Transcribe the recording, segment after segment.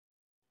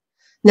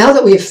Now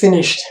that we have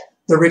finished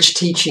the rich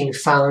teaching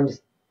found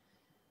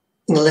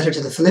in the letter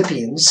to the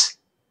Philippians,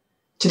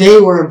 today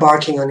we're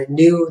embarking on a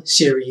new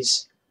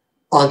series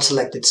on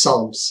selected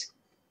Psalms.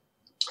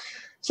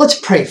 So let's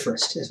pray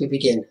first as we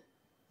begin.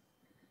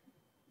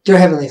 Dear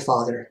Heavenly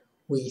Father,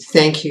 we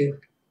thank you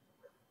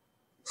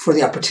for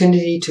the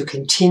opportunity to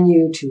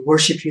continue to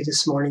worship you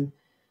this morning.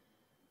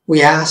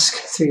 We ask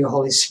through your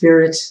Holy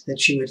Spirit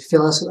that you would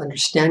fill us with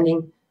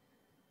understanding,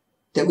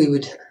 that we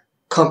would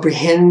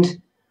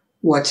comprehend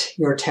what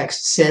your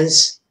text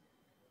says,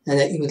 and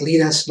that you would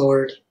lead us,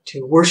 Lord,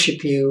 to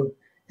worship you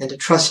and to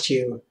trust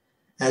you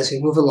as we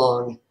move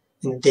along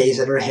in the days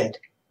that are ahead.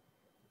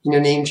 In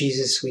your name,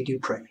 Jesus, we do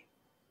pray.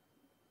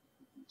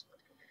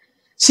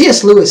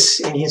 C.S. Lewis,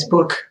 in his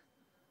book,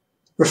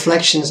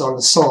 Reflections on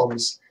the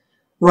Psalms,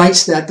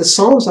 writes that the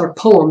Psalms are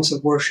poems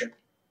of worship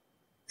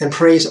and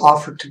praise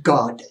offered to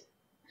God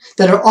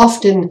that are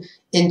often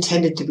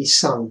intended to be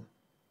sung.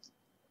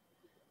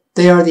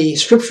 They are the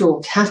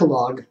scriptural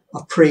catalogue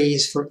of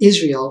praise for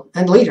Israel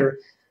and later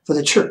for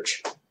the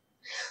church.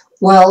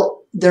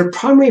 While their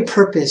primary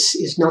purpose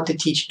is not to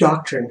teach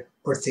doctrine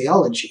or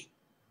theology,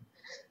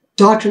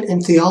 doctrine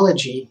and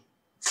theology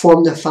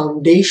form the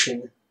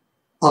foundation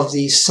of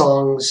these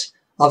songs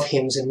of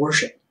hymns and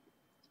worship.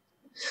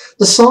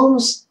 The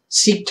Psalms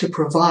seek to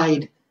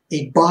provide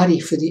a body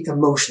for the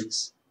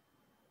emotions.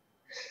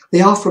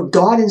 They offer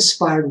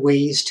God-inspired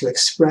ways to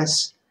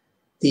express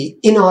the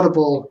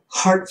inaudible,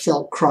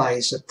 heartfelt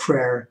cries of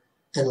prayer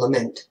and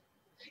lament,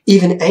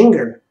 even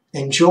anger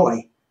and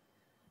joy,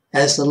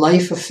 as the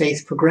life of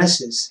faith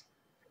progresses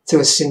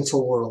through a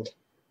sinful world.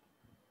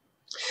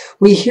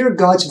 We hear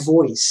God's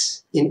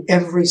voice in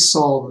every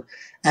psalm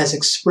as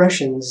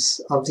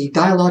expressions of the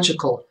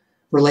dialogical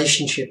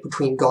relationship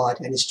between God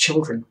and his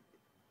children.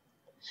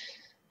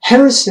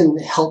 Harrison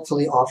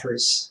helpfully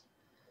offers,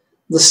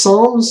 the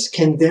Psalms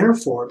can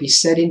therefore be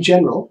said in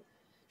general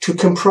to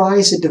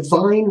comprise a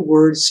divine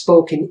word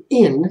spoken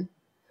in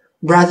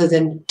rather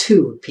than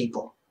to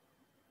people.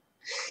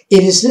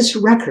 It is this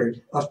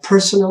record of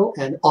personal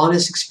and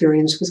honest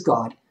experience with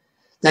God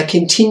that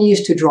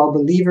continues to draw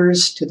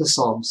believers to the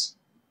Psalms.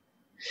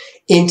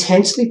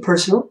 Intensely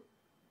personal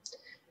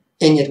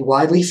and yet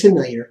widely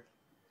familiar,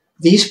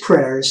 these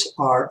prayers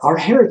are our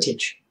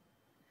heritage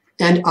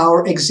and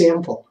our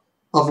example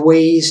of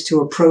ways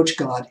to approach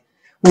God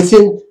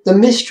within the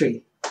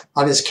mystery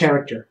of his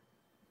character,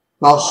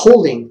 while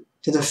holding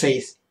to the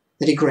faith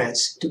that he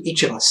grants to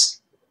each of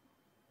us.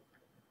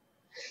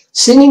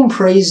 Singing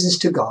praises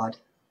to God,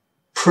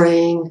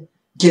 praying,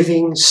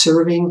 giving,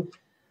 serving,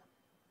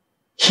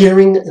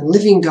 hearing, and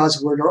living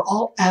God's word are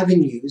all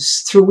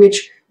avenues through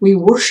which we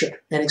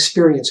worship and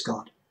experience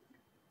God.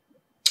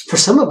 For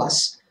some of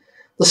us,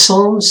 the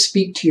Psalms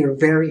speak to your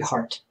very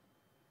heart.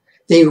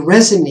 They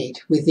resonate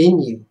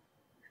within you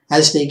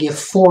as they give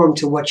form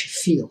to what you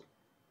feel,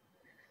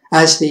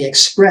 as they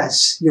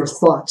express your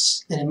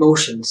thoughts and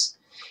emotions,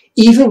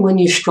 even when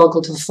you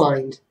struggle to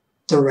find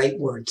the right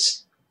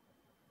words.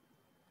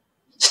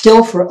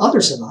 Still, for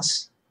others of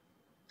us,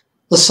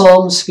 the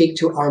Psalms speak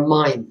to our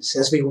minds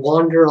as we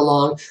wander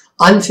along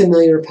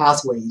unfamiliar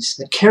pathways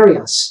that carry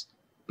us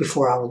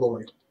before our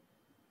Lord.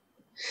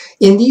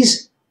 In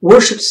these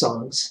worship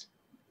songs,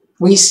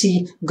 we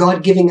see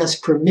God giving us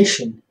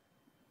permission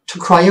to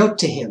cry out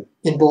to him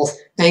in both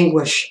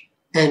anguish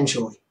and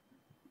joy.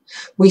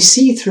 We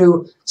see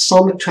through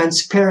psalmic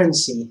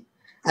transparency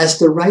as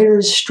the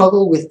writers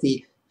struggle with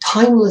the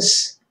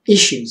timeless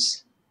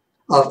issues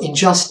of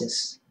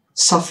injustice,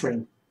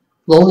 suffering,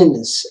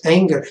 loneliness,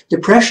 anger,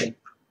 depression,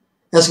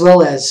 as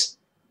well as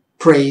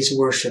praise,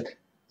 worship,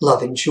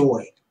 love, and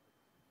joy.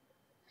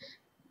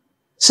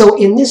 So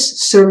in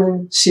this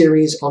sermon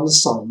series on the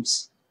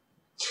Psalms,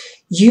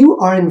 you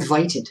are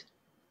invited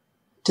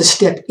to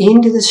step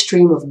into the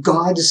stream of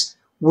God's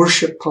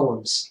worship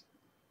poems,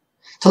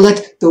 to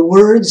let the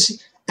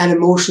words and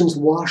emotions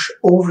wash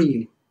over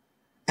you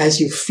as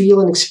you feel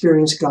and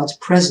experience God's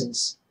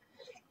presence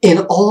in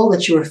all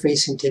that you are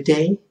facing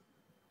today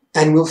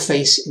and will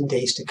face in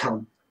days to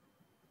come.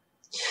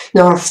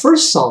 Now, our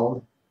first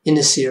psalm in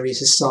this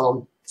series is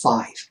Psalm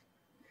 5,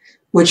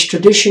 which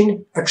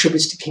tradition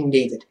attributes to King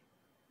David.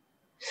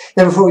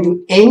 Now, before we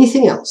do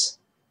anything else,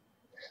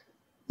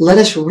 let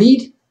us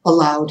read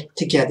aloud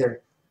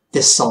together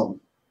this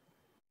psalm.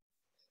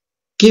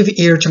 Give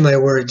ear to my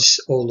words,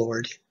 O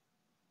Lord.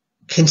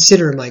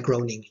 Consider my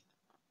groaning.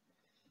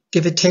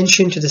 Give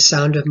attention to the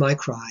sound of my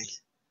cry,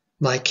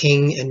 my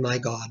King and my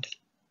God.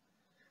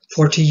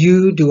 For to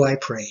you do I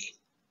pray.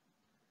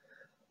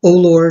 O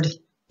Lord,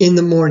 in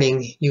the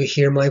morning you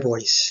hear my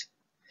voice.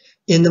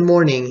 In the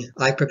morning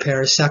I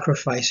prepare a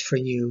sacrifice for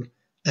you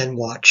and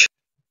watch.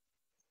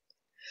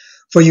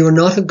 For you are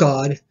not a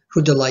God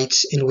who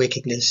delights in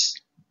wickedness.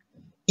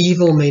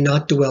 Evil may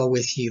not dwell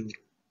with you.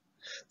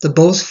 The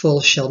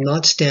boastful shall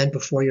not stand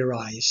before your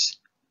eyes.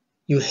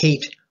 You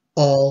hate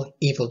all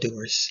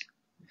evildoers.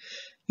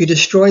 You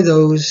destroy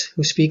those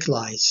who speak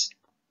lies.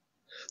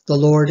 The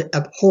Lord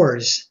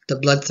abhors the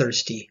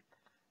bloodthirsty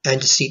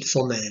and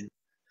deceitful man.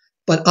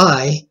 But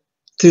I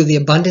through the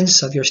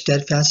abundance of your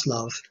steadfast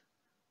love,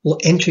 will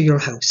enter your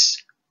house.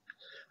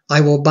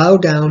 I will bow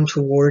down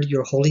toward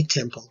your holy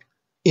temple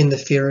in the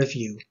fear of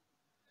you.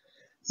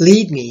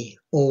 Lead me,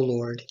 O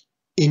Lord,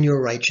 in your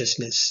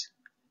righteousness,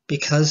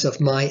 because of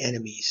my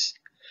enemies.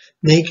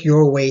 Make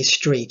your way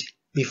straight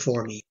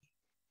before me.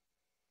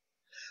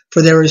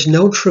 For there is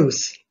no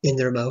truth in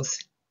their mouth.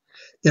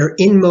 Their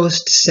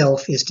inmost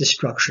self is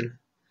destruction.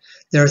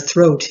 Their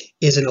throat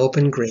is an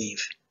open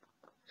grave.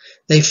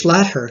 They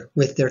flatter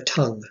with their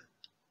tongue.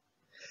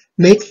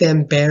 Make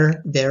them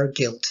bear their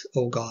guilt,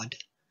 O God.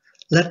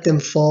 Let them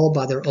fall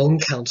by their own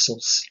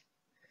counsels.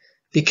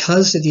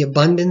 Because of the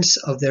abundance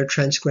of their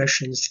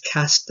transgressions,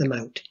 cast them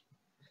out,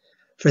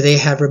 for they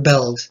have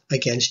rebelled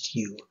against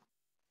you.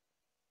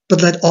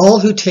 But let all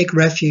who take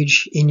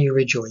refuge in you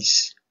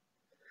rejoice.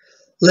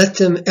 Let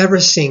them ever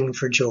sing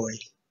for joy,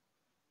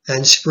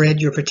 and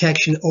spread your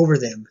protection over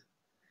them,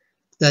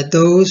 that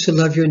those who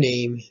love your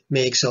name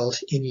may exult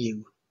in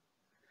you.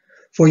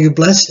 For you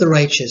bless the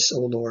righteous, O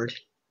Lord.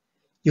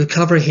 You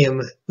cover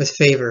him with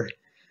favor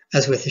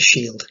as with a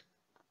shield.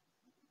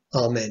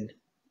 Amen.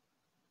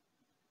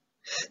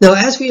 Now,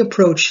 as we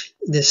approach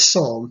this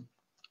psalm,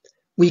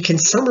 we can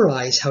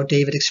summarize how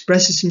David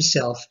expresses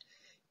himself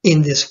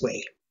in this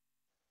way.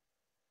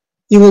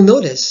 You will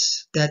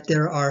notice that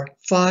there are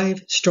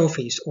 5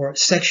 strophes or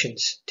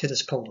sections to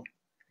this poem.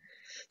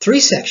 3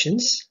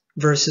 sections,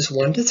 verses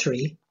 1 to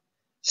 3,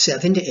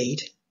 7 to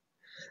 8,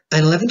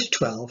 and 11 to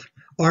 12,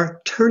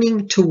 are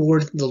turning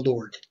toward the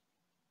Lord.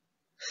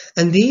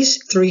 And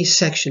these 3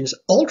 sections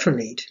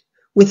alternate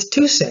with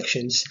 2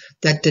 sections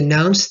that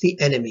denounce the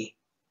enemy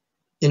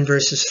in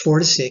verses 4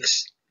 to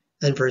 6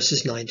 and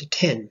verses 9 to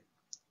 10.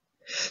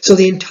 So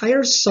the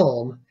entire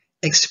psalm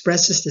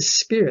expresses the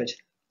spirit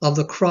of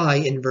the cry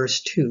in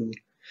verse 2,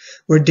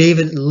 where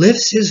David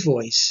lifts his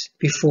voice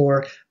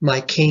before my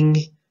King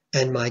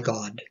and my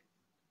God.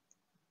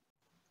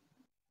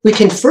 We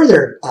can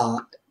further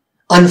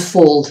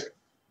unfold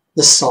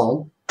the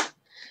psalm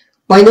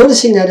by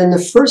noticing that in the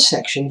first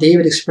section,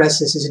 David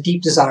expresses his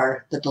deep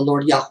desire that the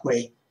Lord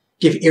Yahweh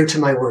give ear to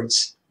my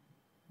words.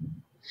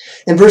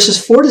 In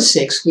verses 4 to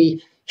 6,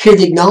 we hear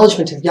the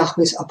acknowledgement of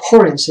Yahweh's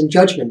abhorrence and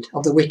judgment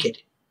of the wicked,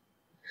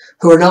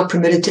 who are not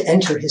permitted to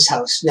enter his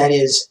house, that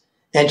is,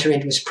 enter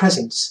into his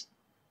presence.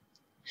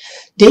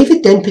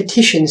 David then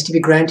petitions to be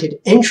granted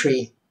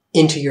entry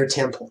into your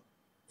temple,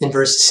 in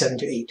verses 7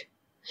 to 8,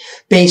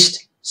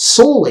 based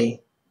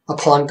solely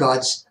upon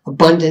God's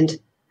abundant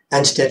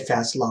and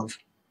steadfast love.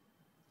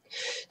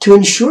 To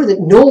ensure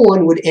that no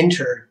one would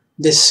enter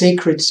this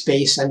sacred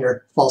space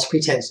under false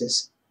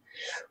pretenses,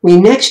 we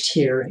next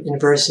hear in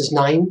verses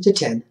 9 to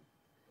 10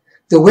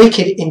 the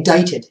wicked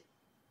indicted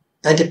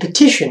and a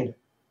petition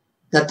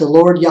that the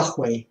Lord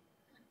Yahweh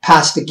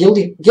pass the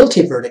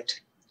guilty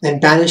verdict and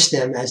banish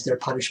them as their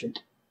punishment.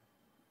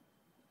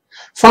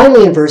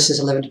 Finally, in verses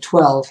 11 to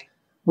 12,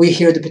 we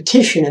hear the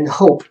petition and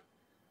hope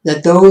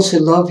that those who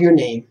love your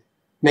name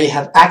may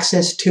have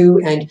access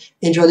to and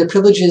enjoy the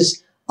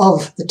privileges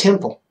of the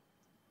temple,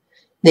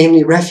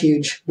 namely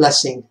refuge,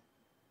 blessing,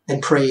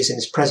 and praise in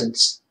his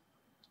presence.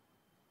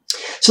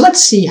 So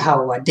let's see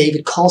how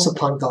David calls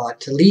upon God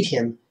to lead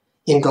him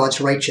in God's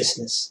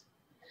righteousness,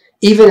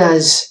 even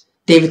as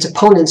David's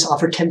opponents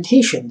offer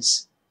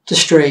temptations to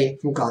stray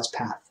from God's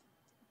path.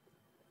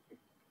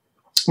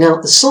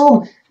 Now, the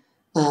psalm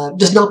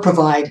does not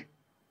provide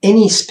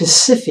any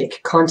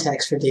specific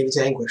context for David's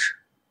anguish.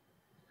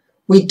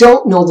 We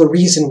don't know the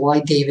reason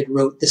why David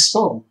wrote this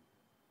psalm.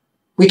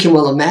 We can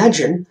well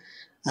imagine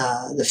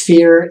the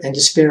fear and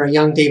despair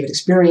young David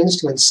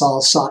experienced when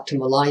Saul sought to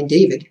malign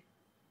David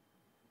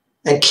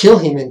and kill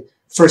him in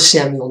 1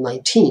 Samuel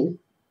 19.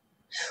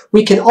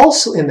 We can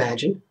also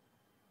imagine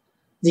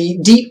the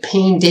deep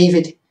pain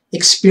David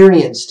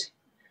experienced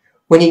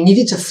when he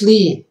needed to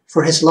flee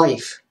for his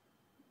life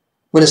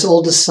when his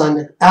oldest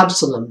son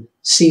Absalom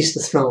seized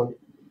the throne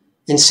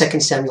in 2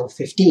 Samuel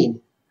 15,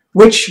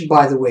 which,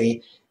 by the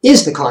way,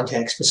 is the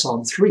context for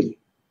Psalm 3.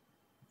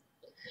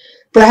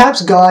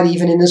 Perhaps God,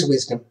 even in his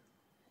wisdom,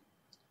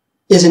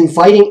 is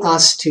inviting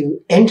us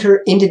to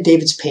enter into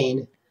David's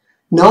pain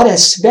not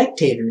as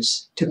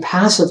spectators to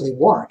passively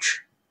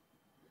watch,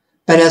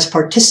 but as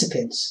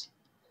participants,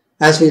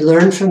 as we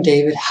learn from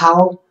David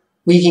how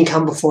we can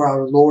come before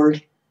our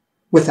Lord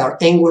with our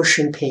anguish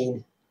and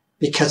pain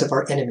because of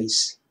our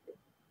enemies.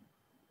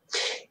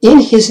 In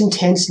his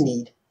intense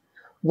need,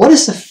 what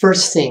is the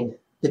first thing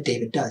that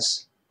David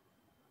does?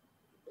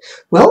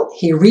 Well,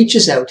 he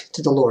reaches out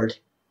to the Lord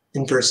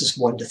in verses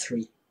 1 to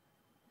 3.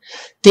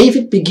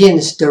 David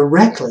begins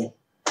directly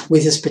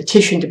with his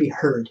petition to be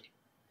heard.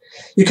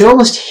 You can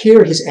almost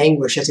hear his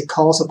anguish as he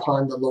calls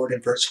upon the Lord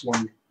in verse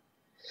 1.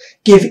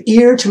 Give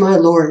ear to my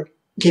Lord,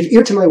 give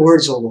ear to my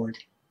words, O Lord.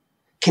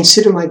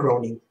 Consider my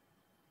groaning.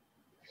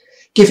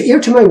 Give ear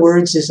to my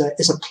words is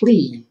a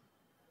plea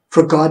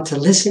for God to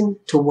listen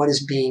to what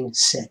is being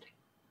said.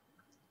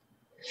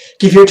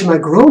 Give ear to my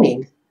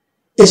groaning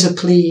is a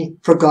plea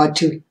for God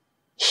to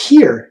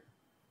hear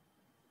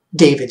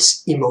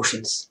David's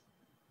emotions.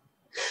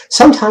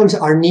 Sometimes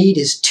our need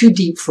is too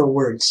deep for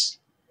words,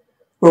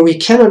 where we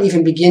cannot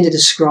even begin to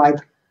describe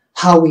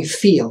how we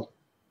feel.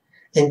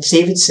 And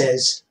David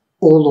says,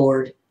 "O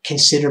Lord,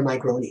 consider my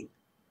groaning."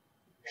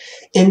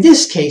 In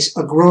this case,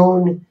 a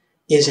groan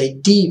is a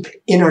deep,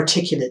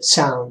 inarticulate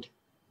sound,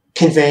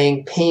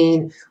 conveying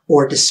pain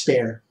or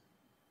despair.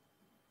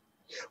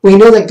 We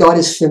know that God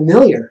is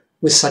familiar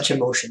with such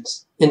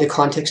emotions in the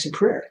context of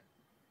prayer.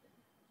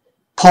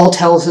 Paul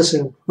tells us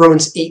in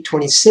Romans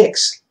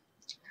 8:26,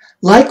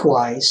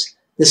 "Likewise,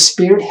 the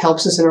Spirit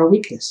helps us in our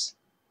weakness,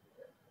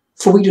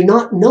 for we do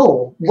not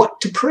know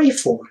what to pray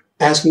for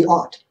as we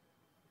ought.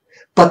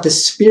 But the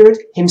Spirit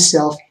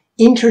himself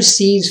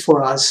intercedes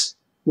for us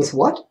with"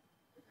 what?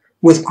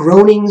 "With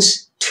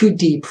groanings too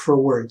deep for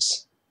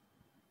words."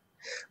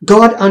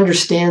 God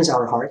understands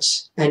our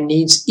hearts and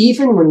needs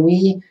even when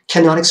we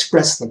cannot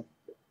express them.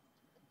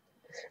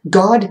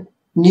 God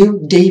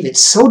knew David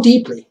so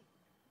deeply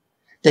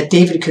that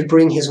David could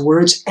bring his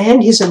words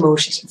and his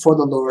emotions before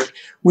the Lord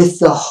with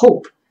the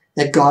hope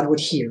that God would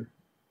hear.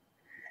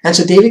 And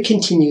so David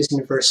continues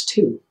in verse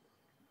 2,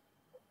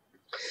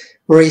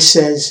 where he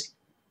says,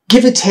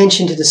 "Give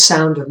attention to the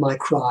sound of my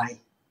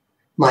cry,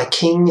 my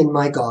King and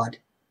my God,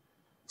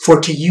 for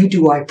to you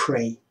do I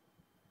pray."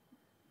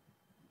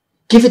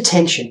 Give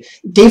attention.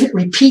 David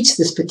repeats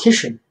this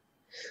petition,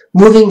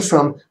 moving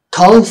from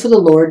calling for the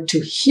Lord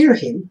to hear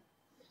him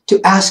to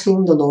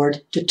asking the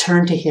Lord to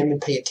turn to him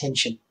and pay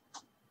attention.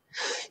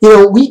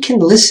 We can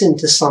listen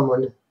to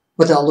someone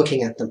without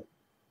looking at them,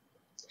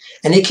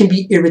 and it can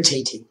be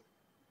irritating.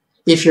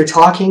 If you're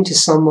talking to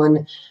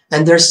someone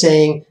and they're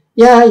saying,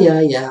 yeah,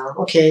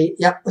 okay,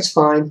 yep, that's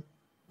fine,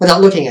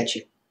 without looking at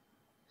you.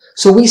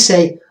 So we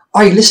say,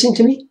 "Are you listening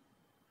to me?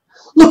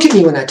 Look at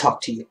me when I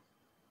talk to you."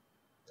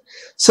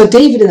 So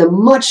David, in a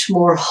much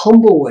more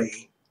humble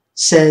way,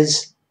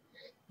 says,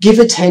 "Give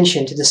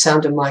attention to the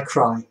sound of my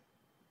cry,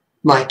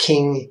 my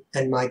King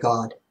and my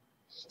God."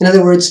 In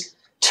other words,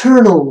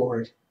 turn, O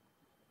Lord,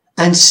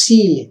 and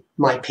see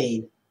my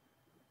pain.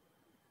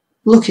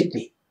 Look at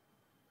me.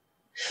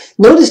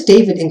 Notice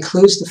David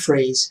includes the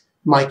phrase,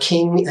 "my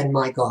King and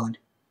my God."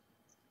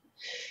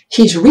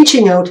 He's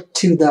reaching out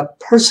to the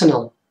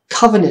personal,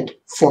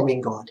 covenant-forming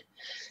God.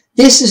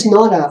 This is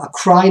not a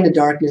cry in the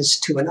darkness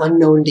to an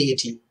unknown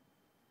deity,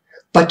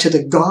 but to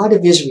the God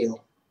of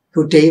Israel,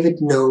 who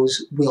David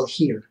knows will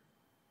hear.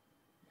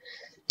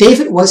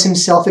 David was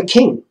himself a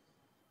king,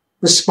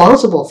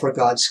 responsible for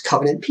God's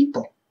covenant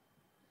people.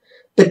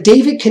 But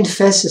David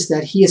confesses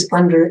that he is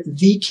under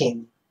the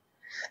king,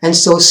 and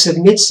so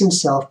submits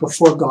himself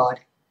before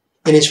God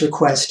in his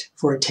request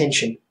for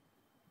attention.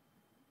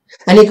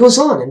 And he goes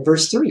on in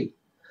verse 3,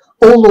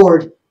 "O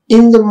Lord,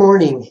 in the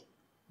morning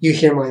you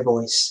hear my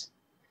voice.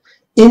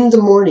 In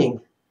the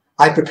morning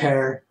I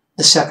prepare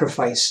a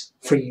sacrifice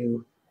for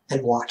you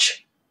and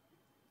watch."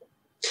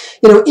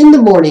 In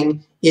the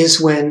morning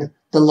is when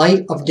the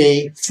light of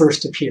day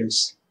first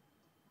appears.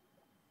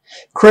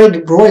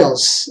 Craig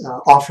Broyles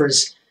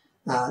offers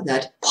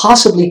that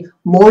possibly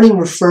morning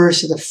refers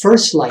to the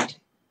first light,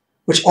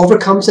 which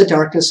overcomes the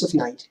darkness of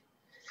night,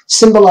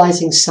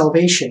 symbolizing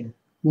salvation,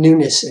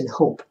 newness, and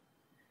hope.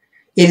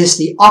 It is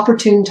the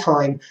opportune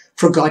time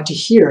for God to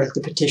hear the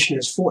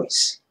petitioner's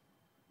voice.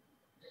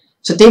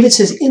 So David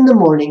says, "In the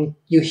morning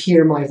you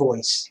hear my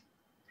voice."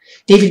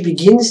 David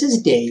begins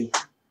his day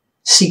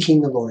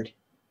seeking the Lord.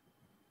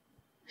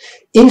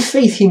 In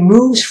faith, he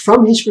moves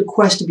from his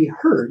request to be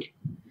heard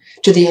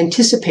to the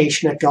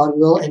anticipation that God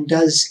will and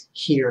does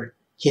hear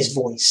his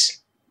voice.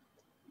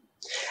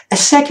 A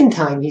second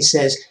time he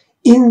says,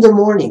 "In the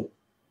morning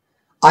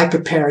I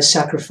prepare a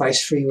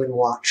sacrifice for you and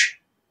watch."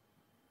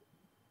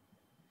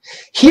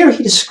 Here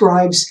he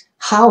describes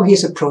how he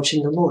is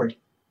approaching the Lord.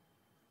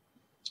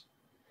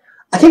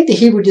 I think the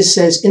Hebrew just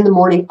says, "In the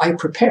morning I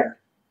prepare."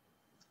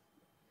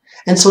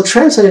 And so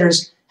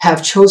translators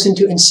have chosen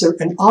to insert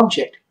an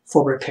object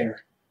for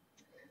repair.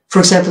 For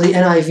example, the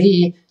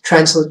NIV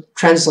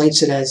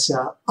translates it as,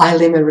 "I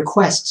lay my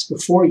requests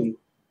before you."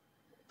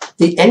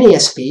 The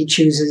NASB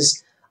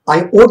chooses,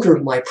 "I order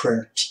my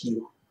prayer to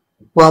you,"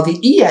 while the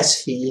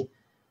ESV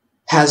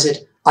has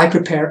it, "I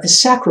prepare a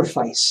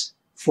sacrifice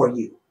for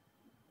you."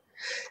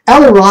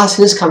 Alan Ross,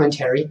 in his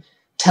commentary,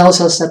 tells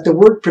us that the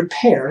word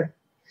prepare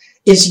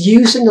is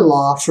used in the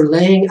law for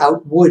laying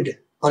out wood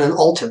on an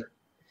altar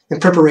in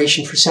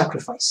preparation for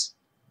sacrifice.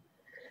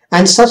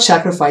 And such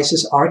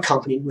sacrifices are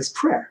accompanied with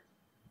prayer.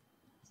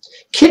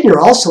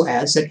 Kidner also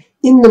adds that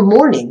 "in the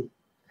morning"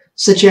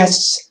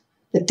 suggests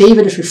that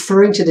David is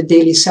referring to the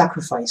daily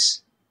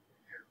sacrifice,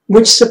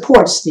 which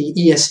supports the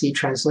ESV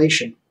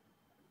translation.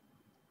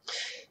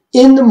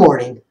 "In the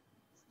morning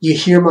you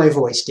hear my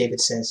voice,"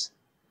 David says,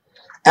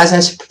 "as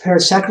I prepare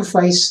a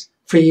sacrifice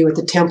for you at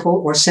the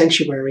temple or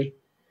sanctuary,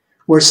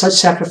 where such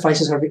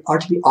sacrifices are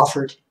to be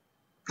offered,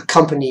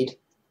 accompanied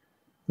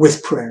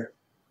with prayer."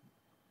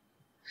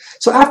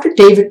 So after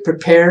David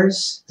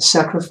prepares a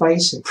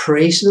sacrifice and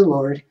prays to the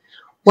Lord,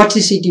 what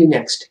does he do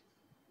next?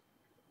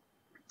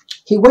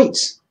 He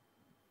waits.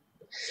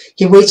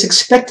 He waits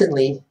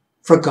expectantly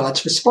for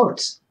God's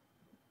response.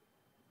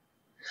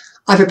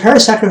 "I prepare a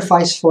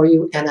sacrifice for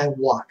you and I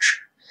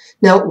watch."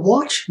 Now,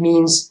 watch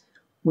means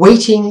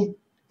waiting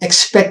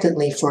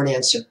expectantly for an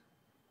answer.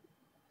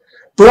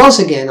 Browse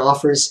again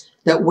offers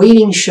that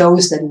waiting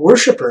shows that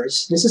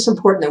worshippers, this is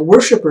important, that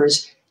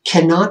worshippers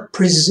cannot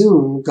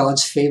presume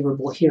God's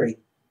favorable hearing.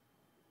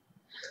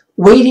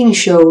 Waiting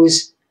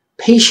shows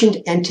patient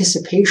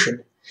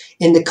anticipation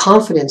in the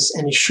confidence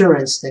and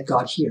assurance that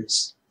God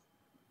hears.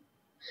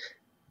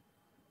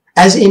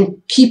 As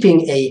in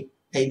keeping a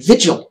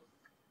vigil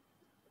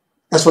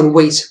as one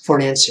waits for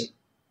an answer.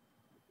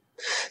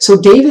 So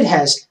David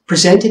has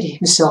presented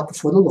himself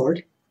before the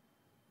Lord,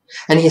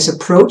 and he has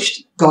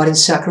approached God in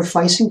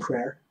sacrifice and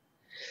prayer,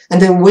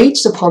 and then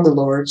waits upon the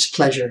Lord's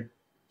pleasure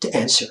to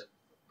answer.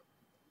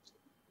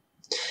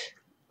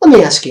 Let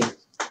me ask you,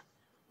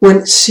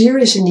 when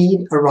serious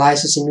need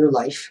arises in your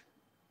life,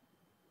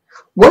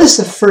 what is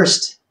the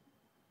first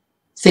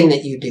thing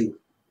that you do?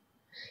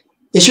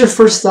 Is your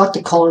first thought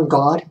to call on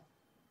God,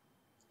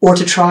 or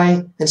to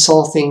try and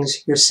solve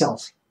things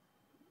yourself?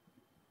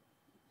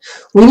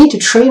 We need to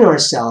train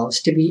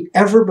ourselves to be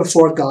ever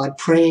before God,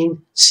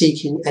 praying,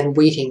 seeking, and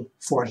waiting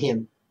for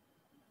Him.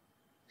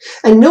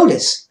 And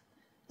notice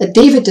that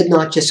David did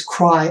not just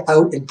cry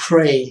out and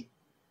pray,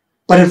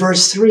 but in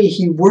verse 3,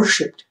 he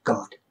worshipped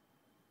God.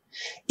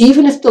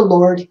 Even if the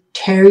Lord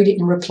tarried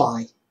in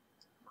reply,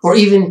 or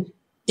even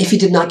if He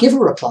did not give a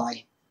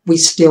reply, we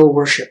still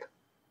worship.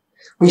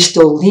 We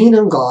still lean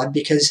on God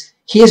because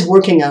He is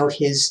working out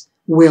His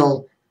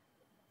will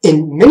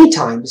in many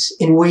times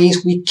in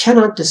ways we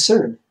cannot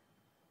discern.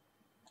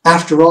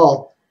 After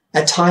all,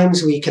 at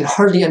times we can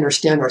hardly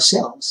understand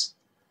ourselves,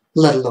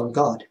 let alone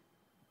God.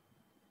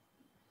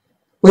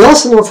 We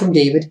also know from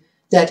David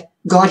that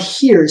God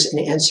hears and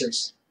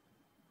answers.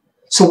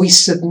 So we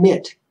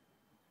submit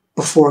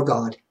before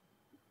God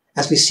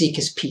as we seek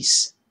His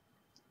peace.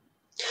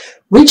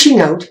 Reaching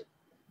out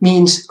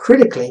means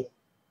critically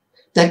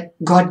that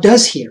God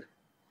does hear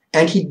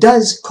and He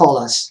does call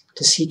us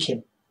to seek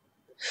Him.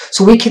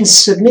 So we can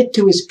submit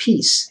to His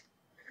peace,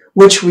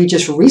 which we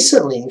just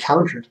recently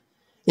encountered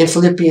in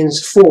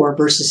Philippians 4,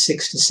 verses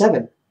 6 to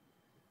 7,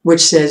 which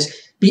says,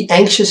 "Be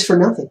anxious for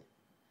nothing,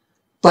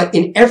 but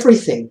in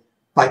everything,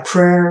 by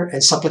prayer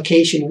and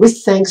supplication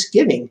with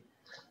thanksgiving,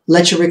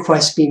 let your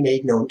requests be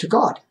made known to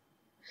God.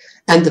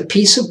 And the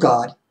peace of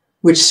God,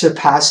 which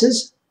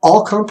surpasses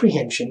all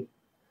comprehension,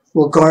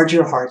 will guard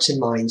your hearts and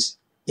minds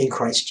in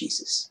Christ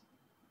Jesus."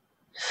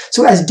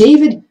 So as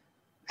David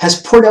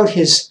has poured out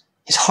his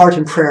heart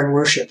in prayer and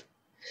worship,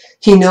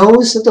 he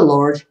knows that the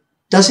Lord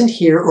doesn't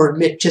hear or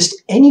admit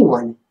just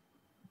anyone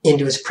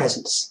into His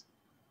presence.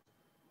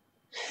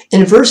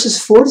 In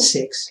verses 4 to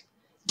 6,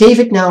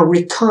 David now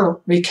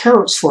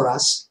recounts for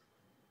us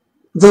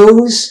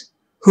those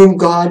whom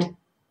God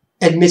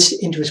admits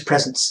into His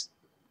presence.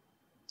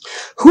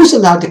 Who's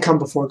allowed to come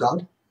before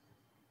God?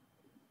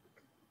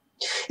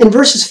 In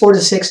verses 4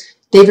 to 6,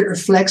 David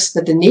reflects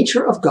that the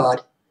nature of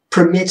God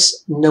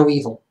permits no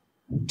evil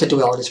to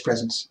dwell in His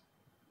presence.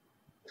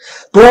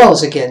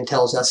 Browse again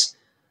tells us,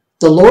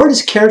 the Lord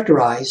is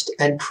characterized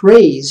and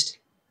praised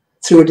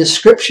through a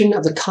description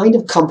of the kind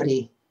of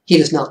company He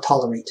does not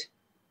tolerate.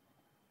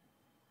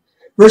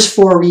 Verse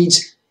 4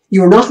 reads,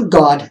 "You are not a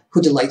God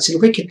who delights in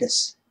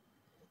wickedness.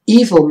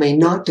 Evil may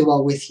not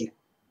dwell with you."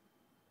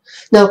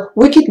 Now,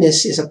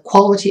 wickedness is a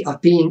quality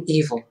of being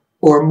evil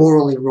or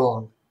morally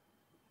wrong.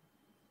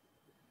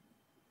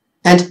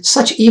 And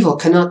such evil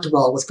cannot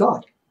dwell with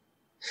God.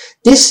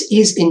 This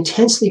is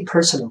intensely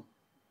personal.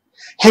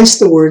 Hence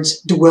the words,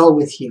 "dwell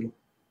with you."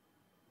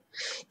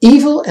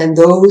 Evil and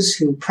those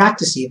who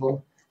practice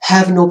evil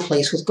have no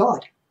place with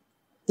God.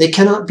 They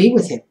cannot be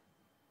with Him.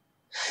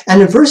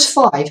 And in verse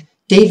 5,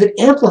 David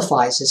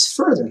amplifies this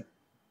further,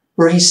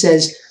 where he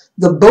says,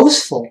 "The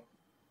boastful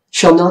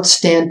shall not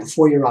stand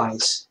before your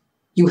eyes.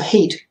 You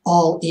hate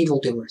all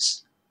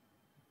evildoers."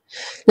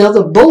 Now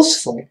the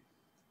boastful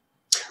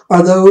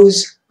are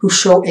those who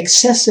show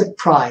excessive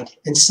pride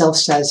and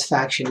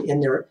self-satisfaction in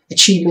their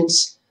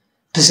achievements,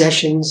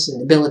 possessions,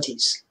 and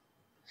abilities.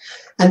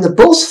 And the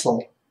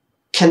boastful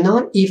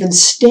cannot even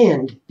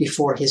stand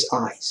before His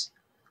eyes,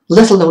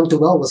 let alone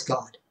dwell with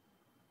God.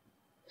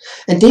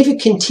 And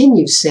David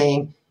continues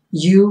saying,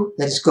 "You,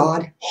 that is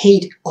God,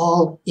 hate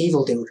all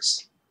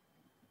evildoers."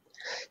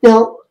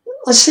 Now,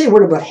 let's say a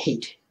word about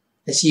hate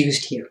that's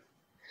used here.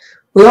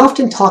 We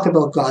often talk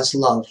about God's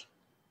love.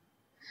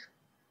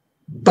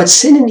 But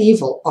sin and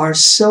evil are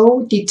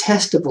so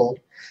detestable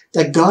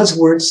that God's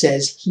word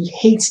says He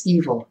hates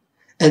evil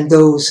and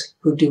those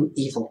who do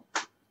evil.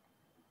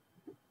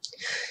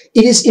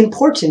 It is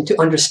important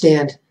to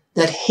understand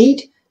that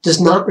hate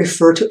does not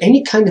refer to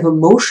any kind of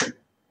emotion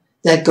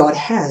that God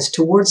has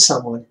towards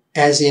someone,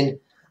 as in,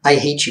 "I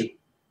hate you."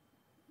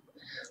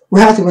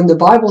 Rather, when the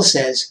Bible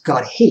says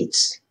God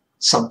hates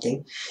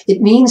something,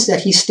 it means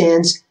that He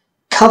stands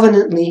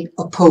covenantly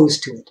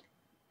opposed to it.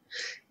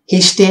 He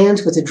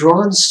stands with a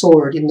drawn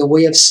sword in the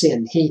way of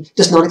sin. He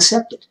does not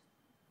accept it.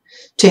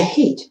 To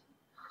hate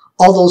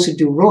all those who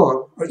do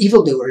wrong or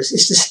evildoers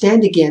is to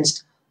stand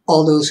against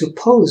all those who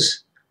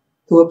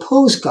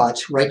oppose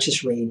God's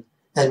righteous reign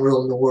and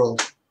rule in the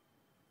world.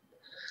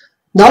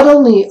 Not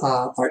only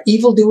are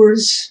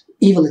evildoers,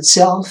 evil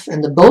itself,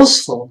 and the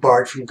boastful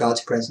barred from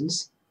God's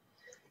presence,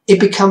 it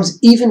becomes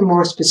even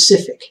more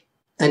specific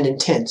and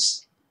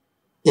intense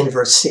in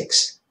verse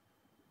 6.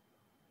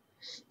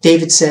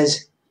 David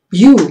says,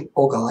 "You,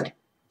 O God,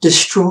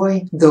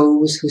 destroy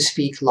those who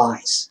speak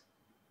lies.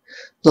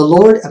 The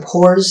Lord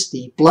abhors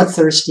the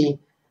bloodthirsty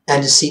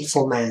and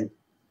deceitful man."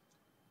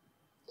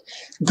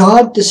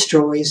 God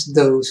destroys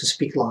those who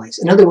speak lies.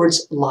 In other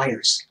words,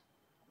 liars.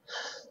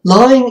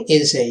 Lying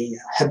is a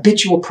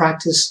habitual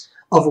practice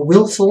of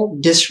willful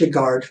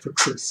disregard for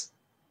truth.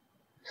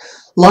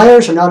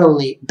 Liars are not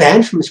only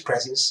banned from his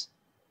presence,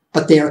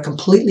 but they are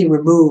completely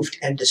removed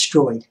and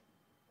destroyed.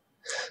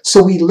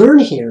 So we learn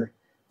here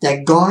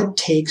that God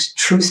takes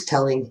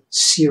truth-telling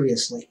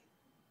seriously.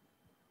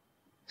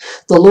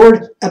 The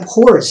Lord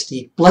abhors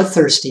the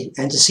bloodthirsty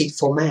and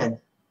deceitful man.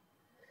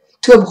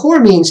 To abhor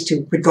means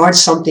to regard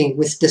something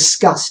with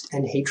disgust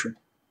and hatred.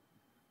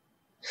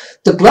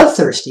 The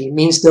bloodthirsty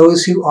means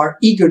those who are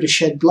eager to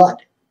shed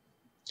blood.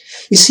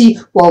 You see,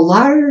 while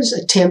liars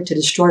attempt to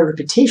destroy a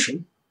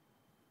reputation,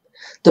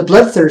 the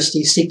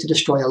bloodthirsty seek to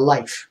destroy a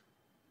life.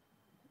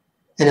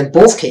 And in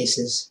both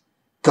cases,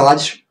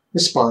 God's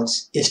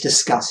response is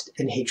disgust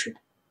and hatred.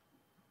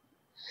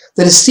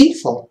 The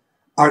deceitful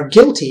are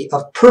guilty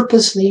of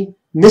purposely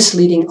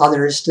misleading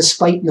others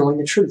despite knowing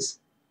the truth.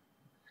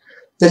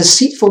 The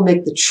deceitful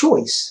make the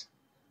choice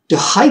to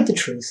hide the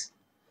truth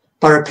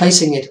by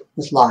replacing it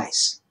with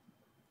lies.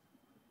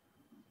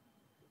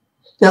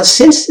 Now,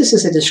 since this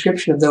is a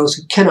description of those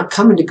who cannot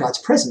come into God's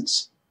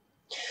presence,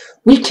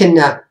 we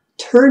can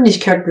turn these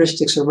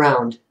characteristics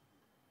around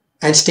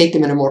and state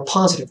them in a more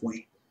positive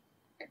way.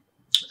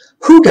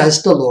 Who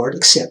does the Lord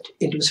accept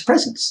into his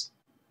presence?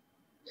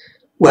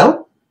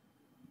 Well,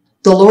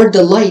 the Lord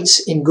delights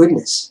in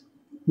goodness,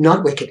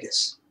 not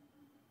wickedness.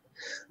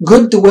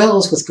 Good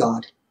dwells with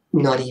God,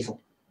 not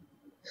evil.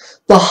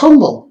 The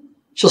humble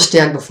shall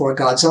stand before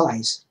God's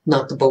eyes,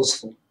 not the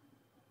boastful.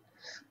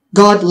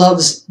 God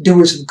loves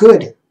doers of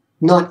good,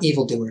 not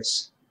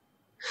evildoers.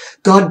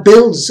 God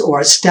builds or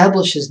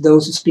establishes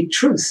those who speak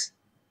truth,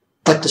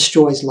 but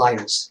destroys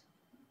liars.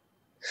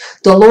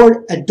 The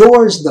Lord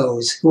adores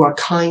those who are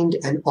kind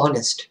and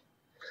honest,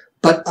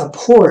 but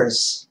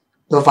abhors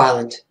the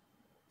violent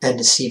and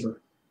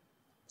deceiver.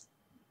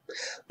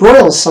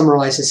 Broyle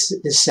summarizes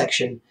this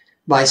section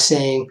by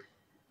saying,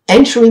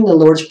 entering the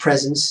Lord's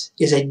presence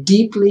is a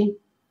deeply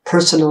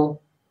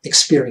personal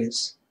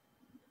experience.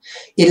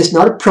 It is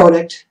not a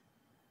product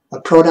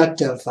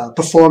of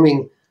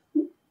performing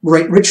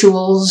right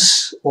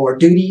rituals or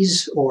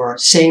duties or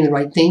saying the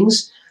right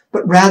things,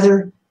 but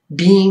rather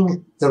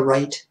being the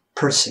right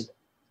person.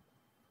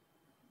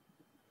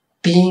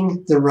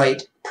 Being the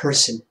right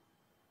person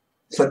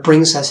is what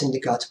brings us into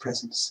God's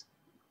presence.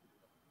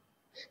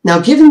 Now,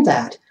 given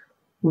that,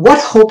 what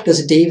hope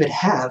does David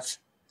have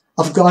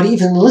of God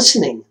even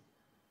listening,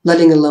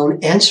 letting alone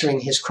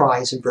answering his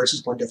cries in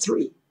verses 1 to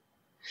 3?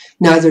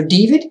 Neither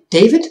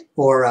David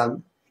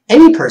or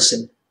any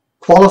person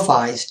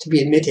qualifies to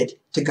be admitted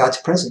to God's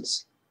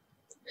presence.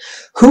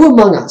 Who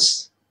among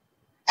us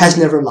has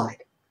never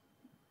lied,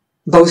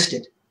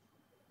 boasted,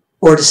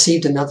 or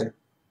deceived another?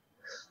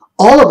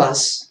 All of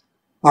us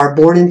are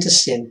born into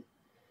sin,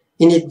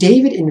 and yet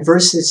David in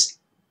verses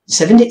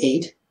 7 to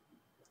 8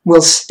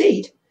 will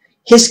state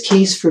his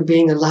case for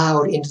being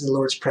allowed into the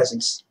Lord's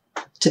presence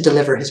to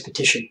deliver his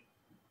petition.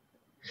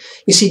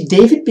 You see,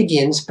 David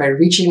begins by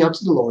reaching out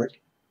to the Lord,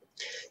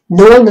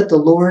 knowing that the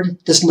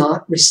Lord does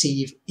not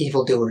receive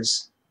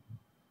evildoers.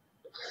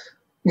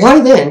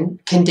 Why then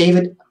can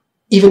David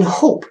even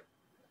hope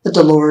that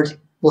the Lord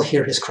will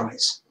hear his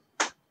cries?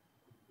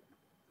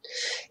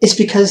 It's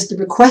because the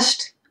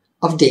request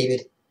of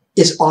David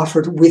is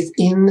offered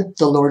within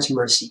the Lord's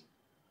mercy.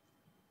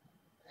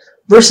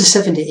 Verses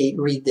 7 to 8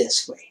 read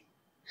this way.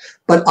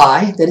 But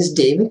I, that is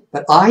David,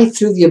 but I,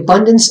 through the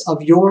abundance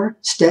of your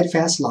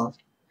steadfast love,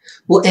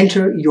 will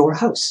enter your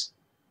house.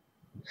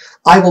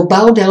 I will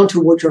bow down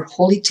toward your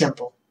holy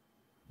temple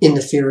in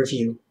the fear of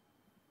you.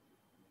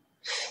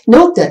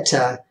 Note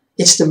that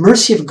it's the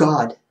mercy of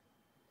God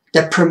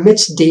that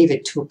permits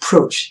David to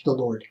approach the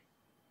Lord.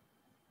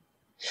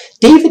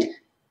 David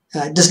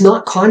does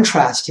not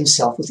contrast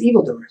himself with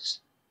evildoers.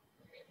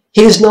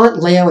 He does not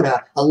lay out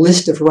a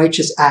list of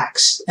righteous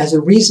acts as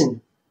a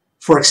reason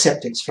for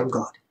acceptance from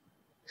God.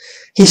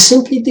 He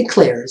simply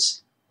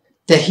declares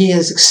that he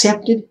is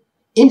accepted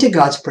into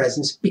God's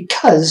presence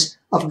because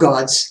of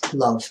God's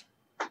love,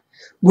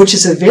 which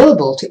is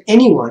available to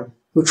anyone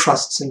who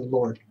trusts in the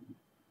Lord.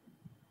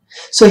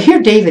 So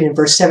here David in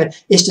verse 7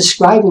 is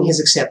describing his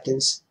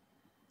acceptance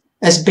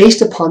as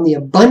based upon the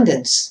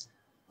abundance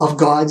of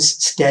God's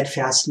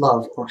steadfast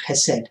love, or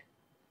chesed.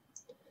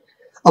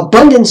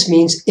 Abundance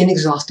means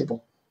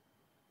inexhaustible.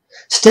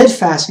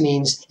 Steadfast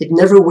means it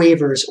never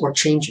wavers or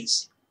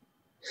changes.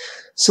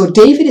 So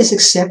David is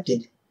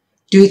accepted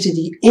due to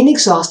the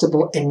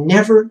inexhaustible and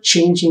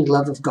never-changing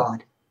love of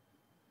God.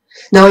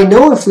 Now I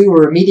know if we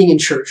were meeting in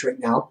church right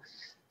now,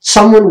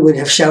 someone would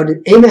have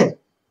shouted, Amen.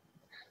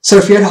 So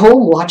if you're at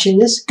home watching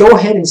this, go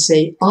ahead and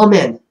say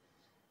Amen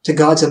to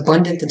God's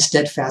abundant and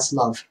steadfast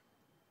love.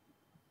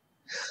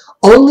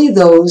 Only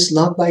those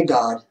loved by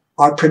God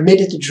are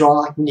permitted to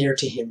draw near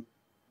to Him.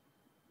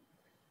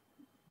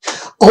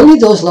 Only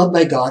those loved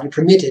by God are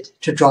permitted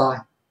to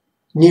draw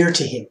near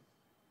to Him.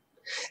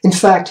 In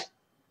fact,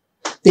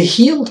 the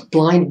healed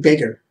blind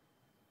beggar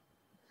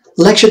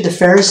lectured the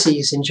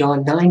Pharisees in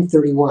John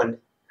 9:31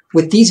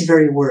 with these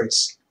very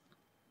words.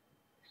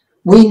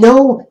 We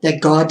know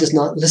that God does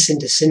not listen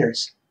to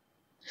sinners,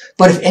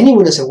 but if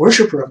anyone is a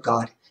worshiper of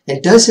God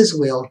and does His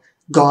will,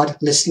 God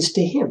listens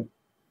to him.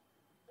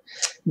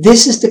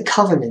 This is the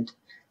covenant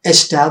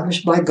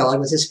established by God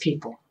with His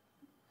people.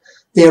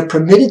 They are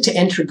permitted to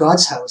enter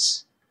God's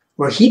house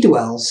where He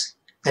dwells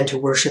and to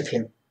worship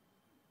Him.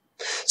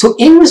 So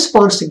in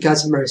response to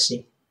God's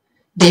mercy,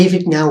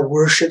 David now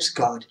worships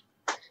God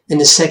in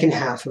the second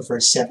half of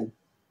verse 7,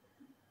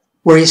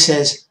 where he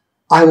says,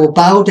 I will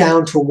bow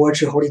down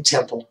towards your holy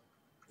temple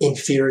in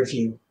fear of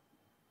you.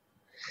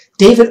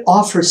 David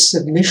offers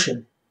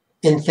submission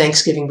and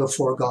thanksgiving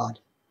before God.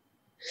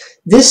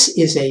 This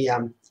is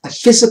a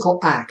physical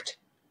act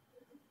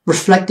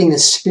reflecting the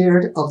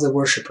spirit of the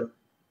worshiper.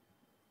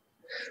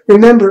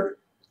 Remember,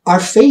 our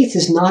faith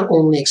is not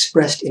only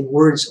expressed in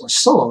words or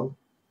song,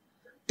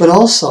 but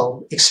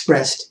also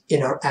expressed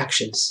in our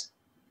actions.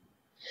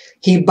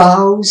 He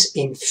bows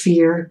in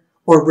fear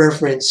or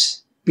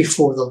reverence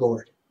before the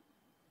Lord.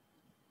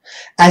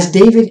 As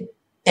David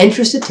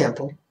enters the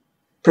temple,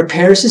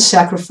 prepares his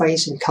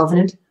sacrifice in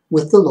covenant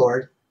with the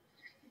Lord,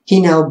 he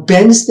now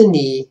bends the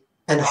knee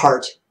and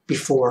heart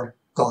before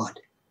God.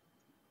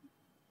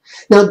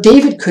 Now,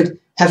 David could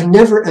have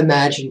never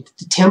imagined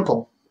the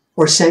temple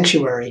or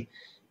sanctuary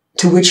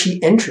to which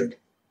he entered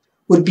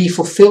would be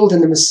fulfilled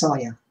in the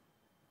Messiah.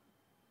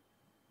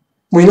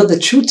 We know the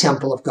true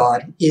temple of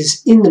God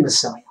is in the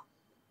Messiah.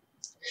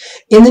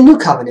 In the new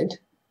covenant,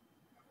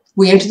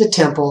 we enter the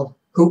temple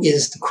who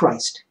is the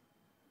Christ,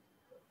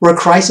 where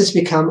Christ has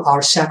become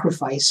our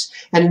sacrifice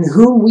and in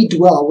whom we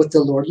dwell with the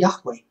Lord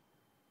Yahweh.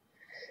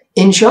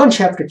 In John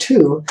chapter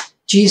 2,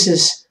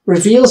 Jesus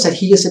reveals that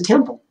He is the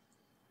temple.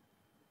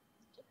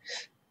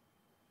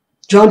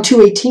 John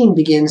 2:18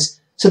 begins,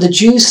 so the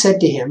Jews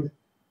said to Him,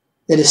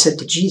 that is said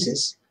to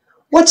Jesus,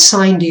 what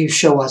sign do you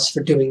show us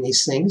for doing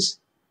these things?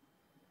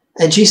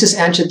 And Jesus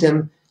answered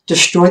them,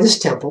 destroy this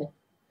temple,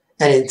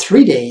 and in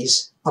 3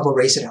 days I will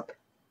raise it up.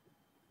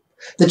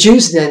 The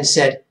Jews then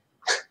said,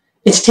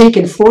 it's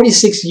taken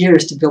 46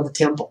 years to build the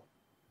temple,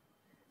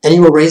 and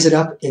you will raise it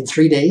up in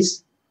 3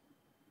 days?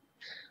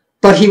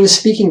 But He was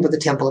speaking about the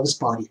temple of His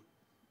body.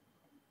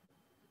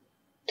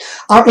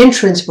 Our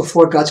entrance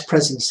before God's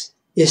presence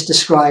is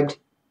described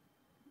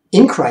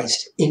in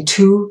Christ in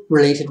two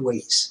related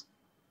ways.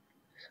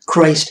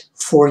 Christ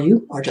for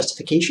you, our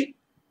justification,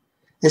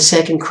 and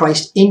second,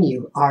 Christ in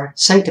you, our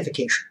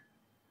sanctification.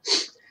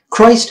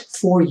 Christ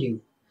for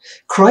you.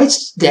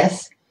 Christ's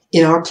death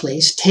in our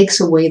place takes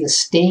away the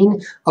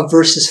stain of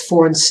verses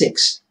 4 and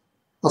 6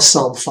 of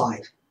Psalm 5.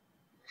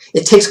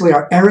 It takes away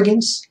our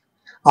arrogance,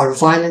 our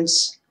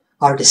violence,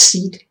 our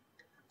deceit,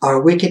 our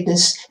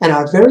wickedness, and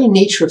our very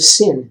nature of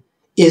sin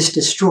is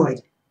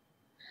destroyed.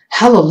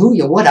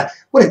 Hallelujah, what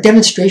a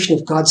demonstration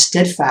of God's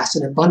steadfast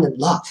and abundant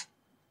love.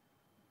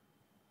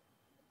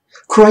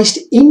 Christ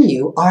in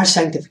you, our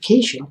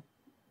sanctification,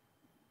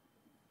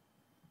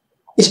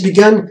 is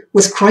begun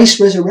with Christ's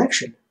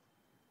resurrection,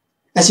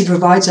 as He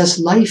provides us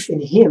life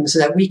in Him so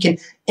that we can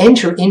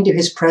enter into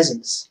His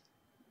presence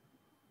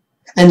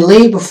and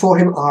lay before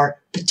Him our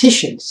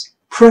petitions,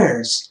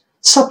 prayers,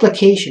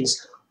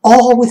 supplications,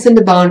 all within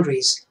the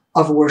boundaries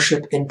of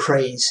worship and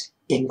praise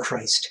in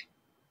Christ.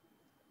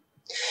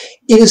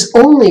 It is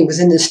only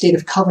within the state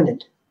of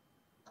covenant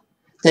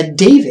that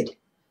David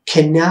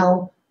can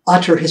now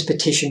utter his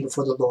petition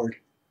before the Lord.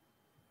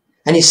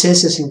 And he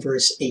says this in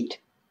verse 8.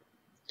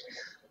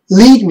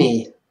 Lead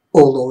me,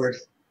 O Lord,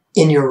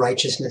 in your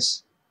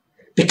righteousness,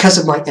 because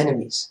of my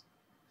enemies.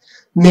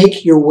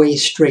 Make your way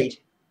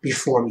straight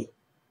before me.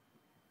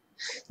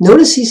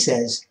 Notice he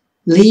says,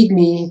 lead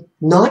me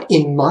not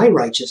in my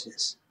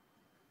righteousness,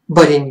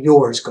 but in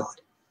yours,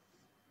 God.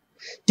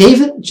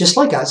 David, just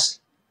like us,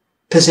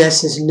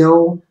 possesses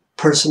no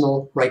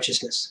personal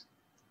righteousness.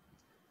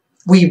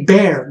 We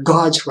bear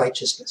God's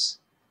righteousness,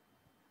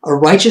 a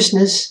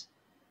righteousness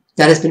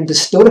that has been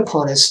bestowed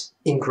upon us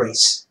in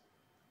grace.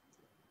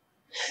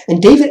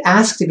 And David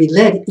asks to be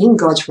led in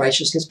God's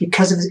righteousness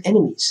because of his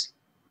enemies.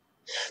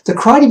 The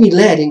cry to be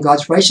led in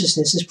God's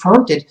righteousness is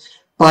prompted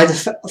by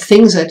the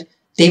things that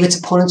David's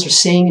opponents are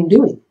saying and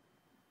doing.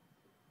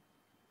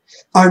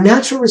 Our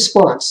natural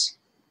response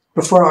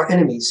before our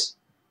enemies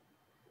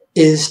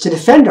is to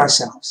defend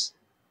ourselves.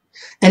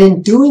 And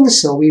in doing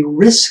so, we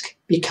risk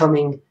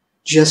becoming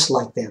just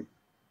like them.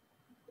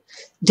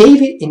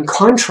 David, in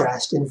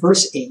contrast, in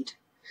verse 8,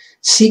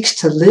 seeks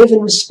to live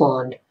and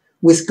respond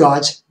with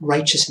God's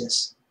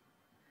righteousness.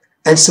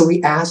 And so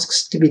he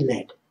asks to be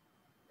led.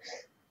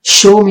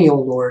 Show me, O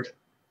Lord,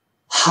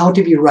 how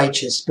to be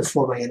righteous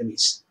before my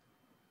enemies.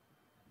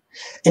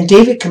 And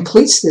David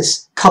completes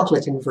this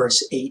couplet in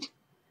verse 8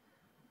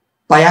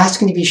 by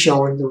asking to be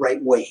shown the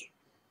right way.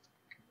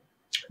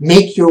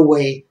 Make your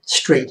way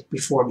straight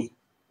before me.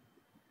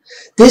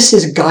 This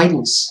is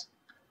guidance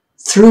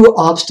through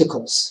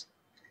obstacles,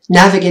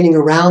 navigating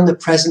around the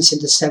presence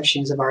and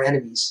deceptions of our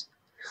enemies,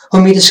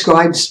 whom he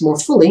describes more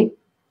fully,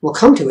 we'll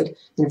come to it,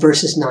 in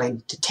verses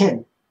 9 to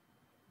 10.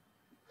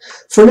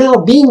 For now,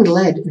 being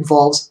led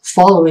involves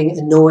following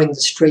and knowing the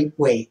straight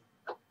way.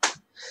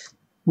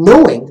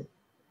 Knowing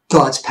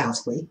God's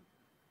pathway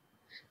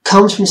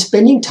comes from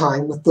spending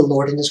time with the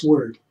Lord in his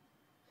word,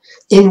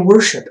 in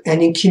worship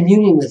and in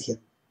communion with him.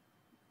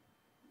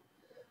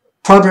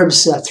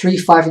 Proverbs 3,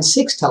 5, and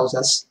 6 tells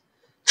us,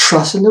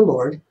 trust in the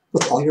Lord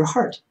with all your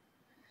heart,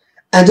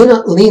 and do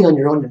not lean on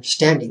your own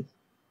understanding.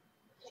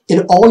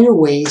 In all your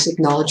ways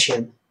acknowledge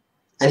him,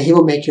 and he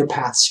will make your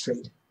path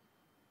straight.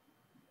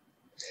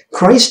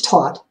 Christ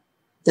taught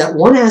that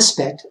one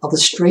aspect of the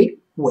straight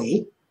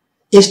way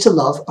is to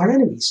love our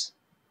enemies.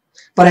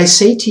 But I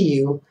say to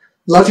you,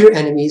 love your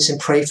enemies and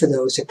pray for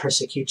those who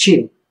persecute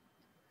you.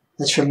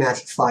 That's from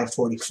Matthew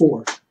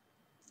 5:44.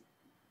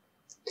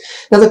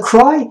 Now the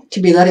cry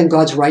to be led in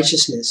God's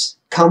righteousness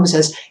comes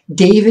as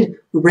David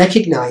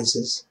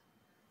recognizes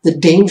the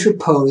danger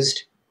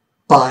posed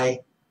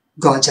by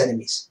God's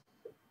enemies.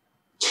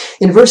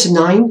 In verses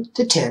 9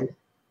 to 10,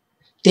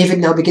 David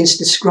now begins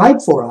to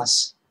describe for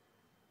us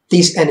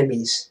these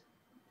enemies,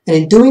 and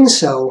in doing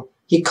so,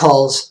 he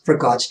calls for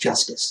God's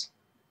justice.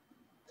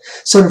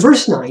 So in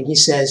verse 9, he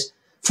says,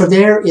 for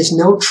there is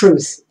no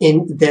truth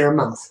in their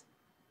mouth.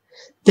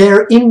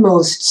 Their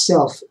inmost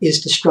self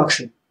is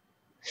destruction.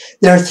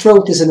 Their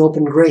throat is an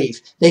open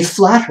grave. They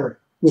flatter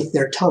with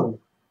their tongue.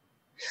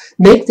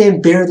 Make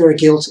them bear their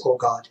guilt, O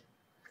God.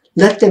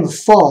 Let them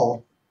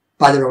fall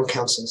by their own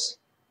counsels.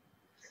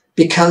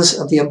 Because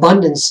of the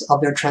abundance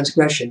of their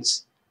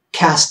transgressions,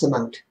 cast them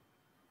out,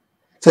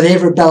 for they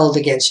have rebelled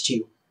against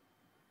you.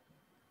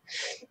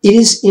 It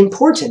is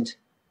important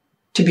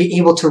to be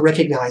able to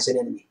recognize an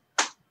enemy.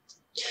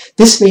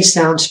 This may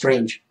sound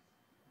strange,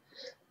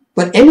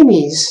 but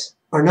enemies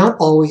are not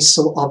always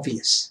so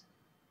obvious.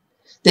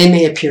 They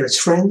may appear as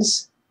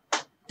friends,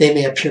 they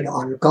may appear to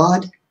honor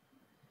God,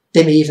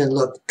 they may even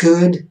look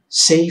good,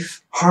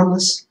 safe,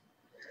 harmless,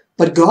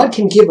 but God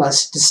can give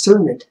us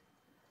discernment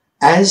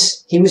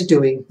as he was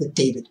doing with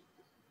David.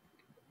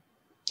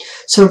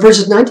 So in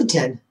verses 9 to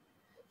 10,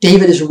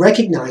 David is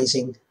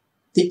recognizing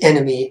the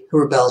enemy who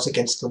rebels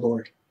against the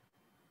Lord.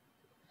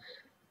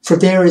 For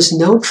there is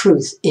no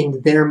truth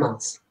in their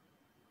mouth.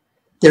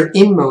 Their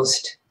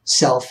inmost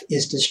self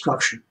is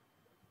destruction.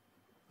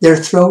 Their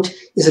throat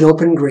is an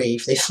open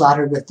grave. They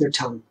flatter with their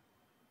tongue.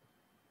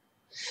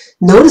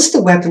 Notice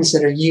the weapons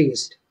that are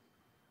used.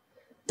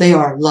 They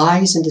are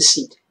lies and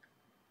deceit.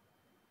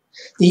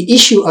 The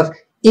issue of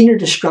inner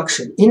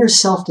destruction, inner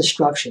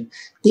self-destruction,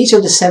 these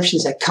are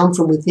deceptions that come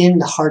from within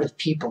the heart of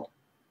people,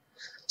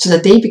 so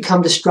that they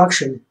become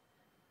destruction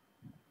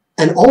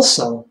and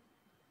also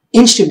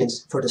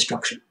instruments for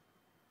destruction.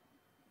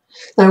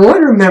 Now I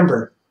want to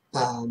remember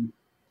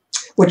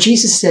what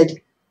Jesus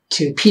said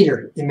to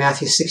Peter in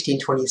Matthew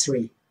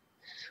 16:23,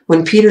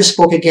 when Peter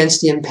spoke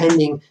against the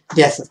impending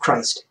death of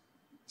Christ.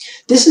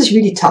 This is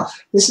really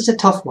tough. This is a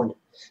tough one,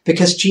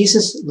 because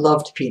Jesus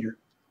loved Peter.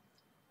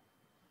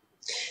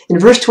 In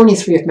verse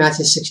 23 of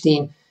Matthew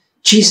 16,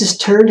 Jesus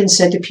turned and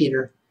said to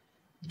Peter,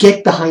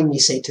 "Get behind me,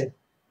 Satan.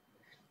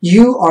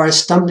 You are a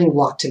stumbling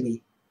block to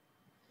me.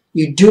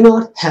 You do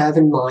not have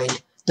in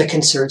mind the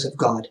concerns of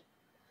God,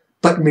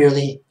 but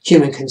merely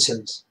human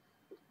concerns."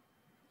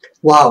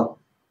 Wow,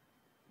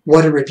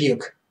 what a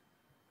rebuke.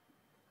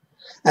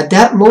 At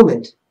that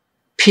moment,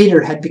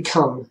 Peter had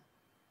become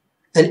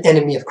an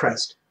enemy of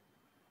Christ.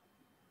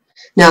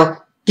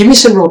 Now, give me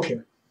some rope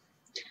here.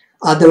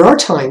 There are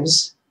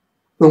times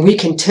when we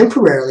can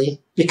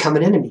temporarily become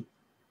an enemy,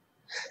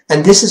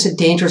 and this is a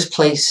dangerous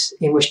place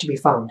in which to be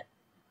found.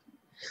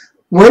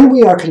 When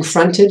we are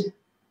confronted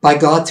by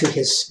God through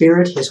his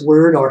Spirit, his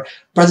Word, or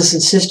brothers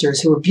and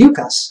sisters who rebuke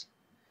us,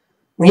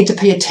 we need to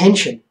pay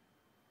attention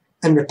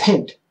and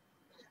repent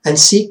and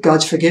seek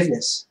God's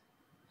forgiveness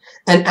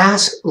and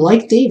ask,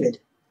 like David,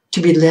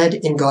 to be led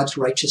in God's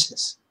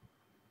righteousness.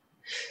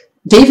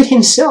 David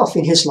himself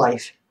in his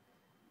life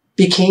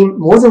became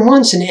more than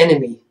once an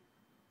enemy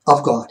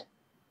of God.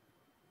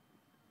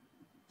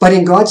 But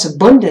in God's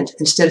abundant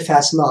and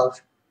steadfast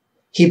love,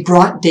 he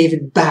brought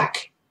David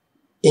back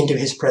into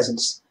his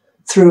presence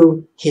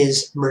through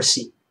his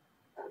mercy.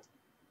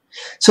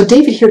 So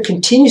David here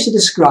continues to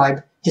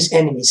describe his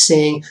enemies,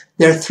 saying,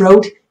 their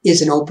throat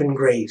is an open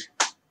grave.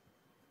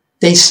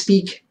 They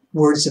speak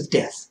words of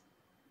death.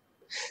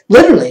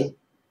 Literally,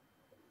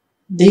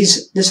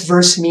 this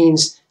verse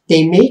means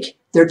they make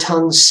their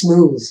tongues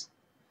smooth,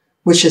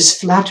 which is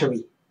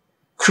flattery,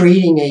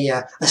 creating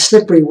a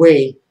slippery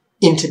way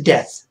into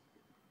death.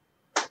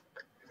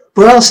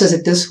 Burrell says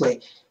it this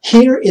way: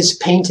 here is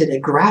painted a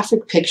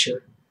graphic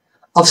picture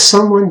of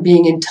someone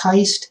being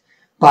enticed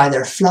by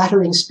their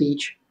flattering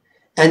speech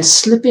and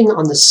slipping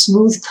on the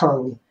smooth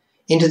tongue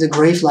into the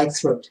grave-like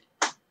throat.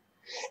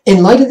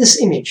 In light of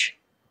this image,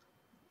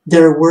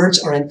 their words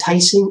are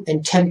enticing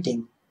and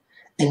tempting,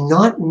 and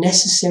not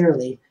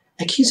necessarily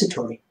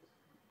accusatory.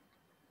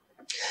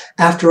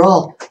 After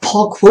all,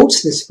 Paul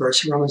quotes this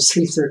verse in Romans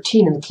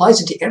 3:13 and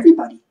applies it to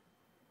everybody,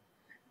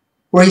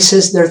 where he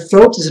says their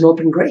throat is an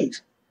open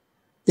grave.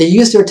 They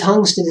use their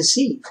tongues to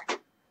deceive.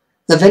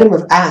 The venom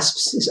of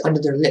asps is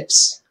under their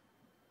lips.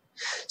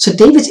 So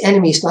David's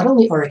enemies not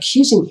only are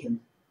accusing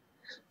him,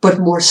 but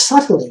more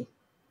subtly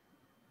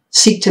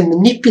seek to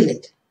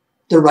manipulate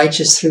the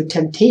righteous through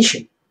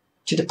temptation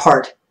to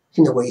depart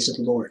from the ways of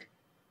the Lord.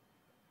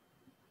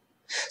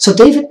 So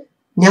David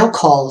now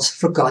calls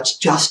for God's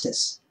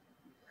justice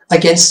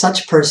against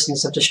such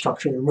persons of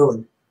destruction and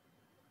ruin.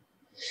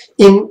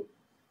 In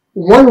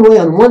one way,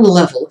 on one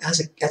level, as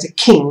a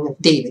king,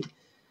 David,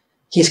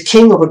 he is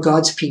king over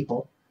God's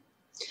people.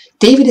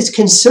 David is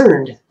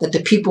concerned that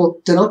the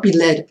people do not be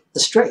led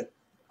astray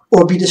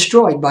or be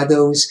destroyed by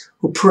those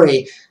who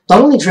prey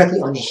not only directly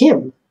on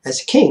him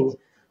as king,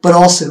 but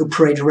also who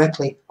prey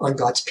directly on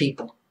God's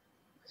people.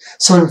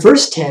 So in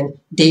verse 10,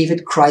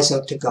 David cries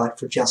out to God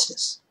for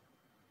justice,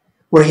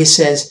 where he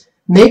says,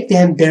 "Make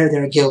them bear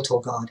their guilt, O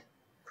God.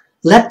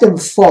 Let them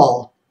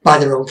fall by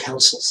their own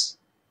counsels.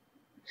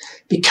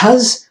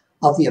 Because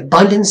of the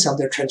abundance of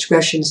their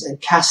transgressions,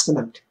 and cast them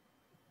out,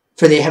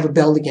 for they have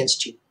rebelled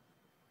against you."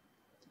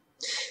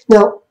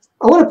 Now,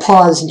 I want to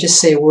pause and just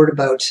say a word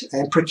about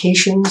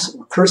imprecations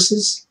or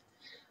curses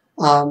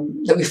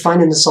that we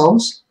find in the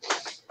Psalms.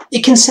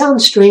 It can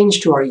sound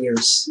strange to our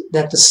ears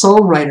that the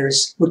psalm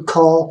writers would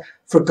call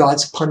for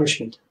God's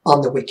punishment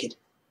on the wicked,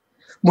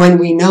 when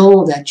we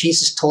know that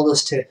Jesus told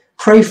us to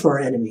pray for our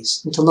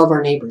enemies and to love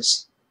our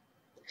neighbors.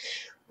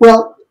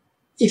 Well,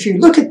 if you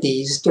look at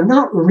these, they're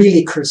not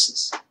really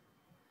curses,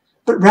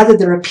 but rather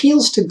they're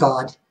appeals to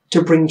God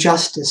to bring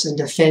justice and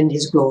defend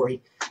his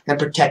glory and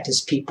protect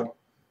his people.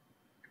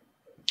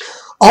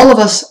 All of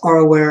us are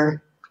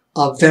aware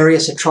of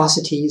various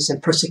atrocities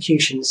and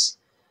persecutions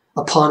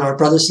upon our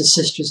brothers and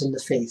sisters in the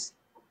faith,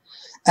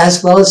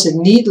 as well as the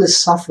needless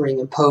suffering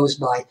imposed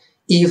by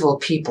evil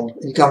people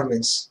and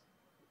governments.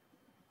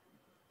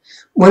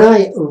 When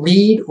I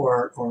read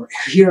or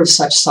hear of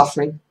such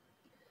suffering,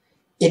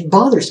 it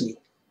bothers me,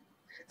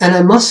 and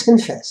I must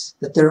confess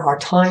that there are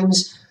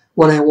times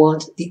when I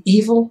want the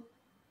evil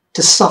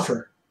to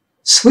suffer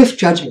swift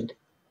judgment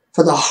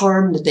for the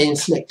harm that they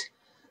inflict,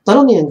 not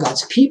only on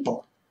God's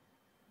people,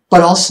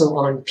 but also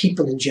on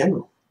people in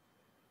general.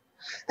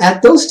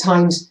 At those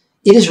times,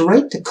 it is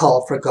right to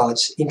call for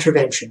God's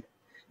intervention,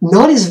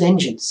 not as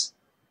vengeance,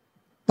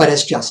 but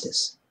as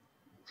justice.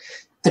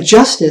 A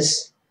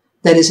justice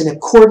that is in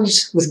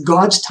accordance with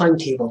God's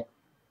timetable,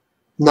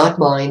 not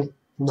mine,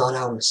 not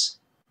ours.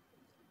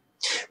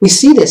 We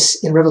see this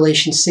in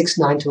Revelation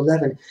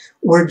 6:9-11,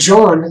 where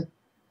John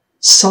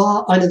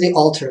saw under the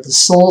altar the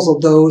souls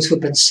of those who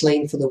had been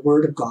slain for the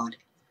word of God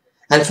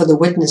and for the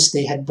witness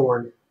they had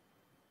borne.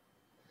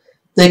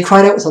 They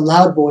cried out with a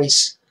loud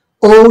voice,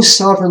 "O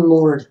sovereign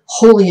Lord,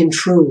 holy and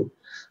true,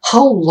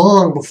 how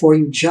long before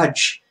you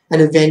judge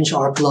and avenge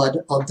our blood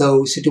on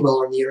those who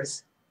dwell on the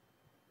earth?"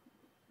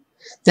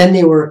 Then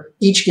they were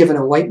each given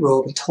a white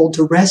robe and told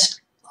to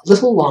rest a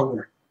little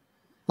longer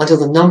until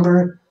the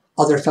number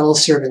of their fellow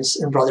servants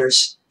and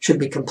brothers should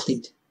be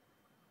complete,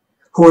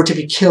 who were to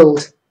be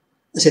killed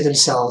as they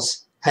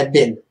themselves had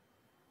been.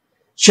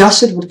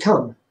 Justice would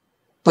come,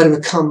 but it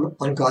would come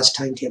on God's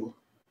timetable.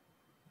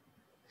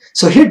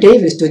 So here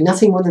David is doing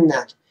nothing more than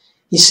that.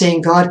 He's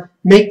saying, God,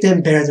 make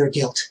them bear their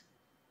guilt.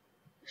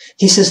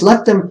 He says,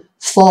 let them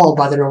fall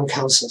by their own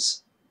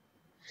counsels.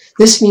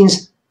 This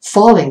means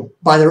falling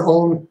by their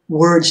own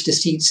words,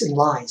 deceits, and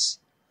lies,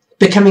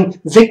 becoming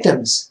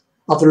victims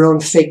of their own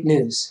fake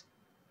news.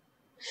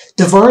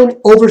 Divine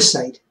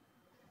oversight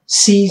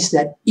sees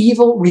that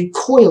evil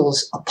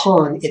recoils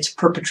upon its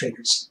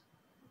perpetrators.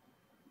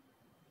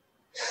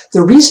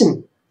 The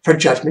reason for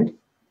judgment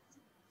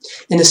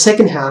in the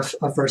second half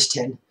of verse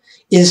 10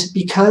 is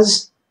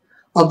because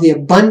of the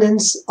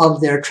abundance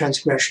of their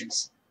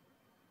transgressions.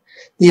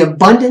 The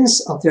abundance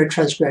of their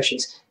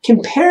transgressions.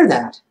 Compare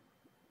that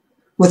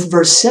with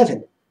verse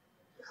 7,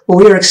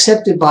 where we are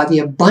accepted by the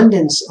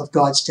abundance of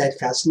God's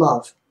steadfast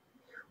love,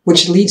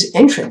 which leads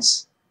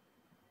entrance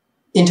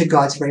into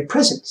God's very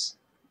presence.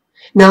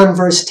 Now in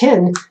verse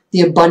 10,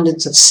 the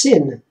abundance of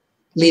sin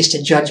leads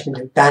to judgment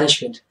and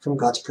banishment from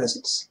God's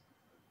presence.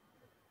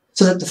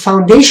 So that the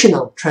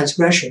foundational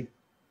transgression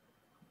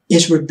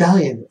is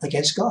rebellion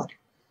against God.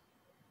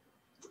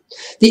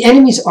 The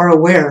enemies are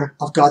aware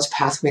of God's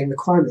pathway and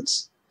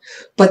requirements,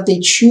 but they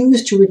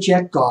choose to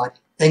reject God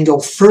and go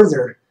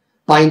further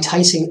by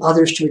enticing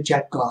others to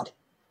reject God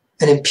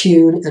and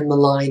impugn and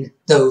malign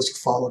those who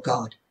follow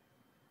God.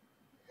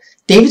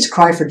 David's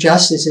cry for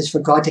justice is for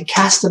God to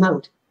cast them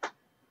out,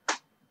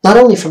 not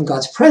only from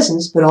God's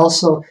presence, but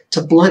also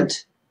to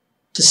blunt,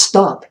 to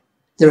stop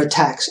their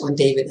attacks on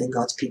David and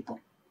God's people.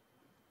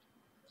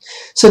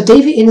 So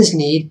David, in his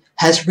need,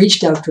 has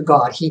reached out to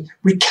God. He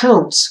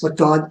recounts what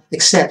God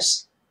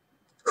accepts,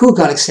 who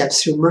God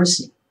accepts through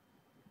mercy.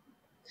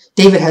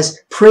 David has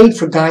prayed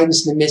for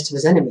guidance in the midst of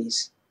his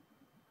enemies.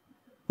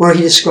 where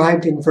he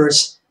described in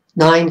verse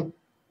 9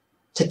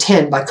 to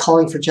 10 by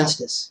calling for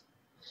justice.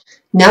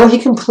 Now he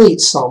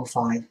completes Psalm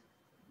 5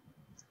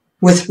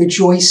 with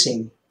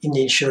rejoicing in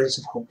the assurance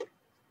of hope.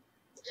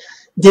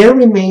 There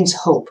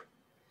remains hope,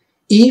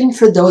 even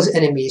for those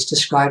enemies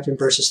described in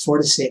verses 4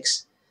 to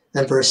 6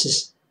 and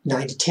verses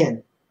 9 to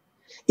 10.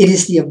 It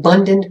is the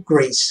abundant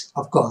grace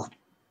of God.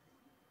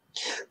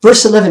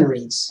 Verse 11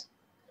 reads,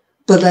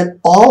 "But let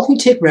all who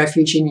take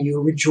refuge in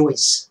you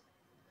rejoice.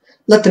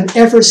 Let them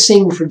ever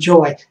sing for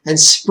joy and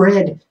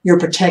spread your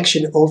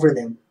protection over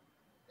them,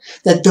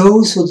 that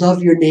those who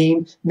love your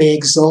name may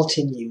exult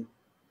in you.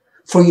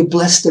 For you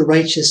bless the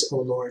righteous, O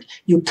Lord.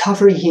 You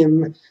cover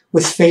him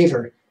with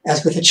favor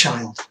as with a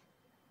child."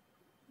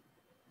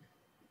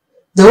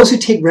 Those who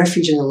take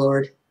refuge in the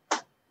Lord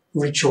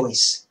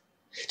rejoice.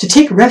 To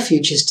take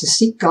refuge is to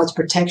seek God's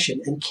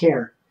protection and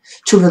care,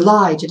 to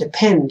rely, to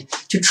depend,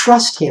 to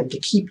trust him to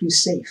keep you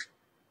safe.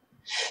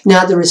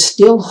 Now there is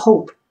still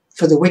hope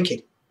for the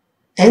wicked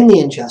and the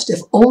unjust if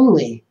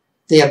only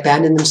they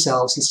abandon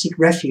themselves and seek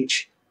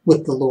refuge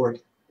with the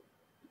Lord.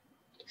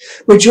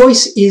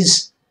 Rejoice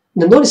is,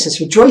 now notice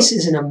this, rejoice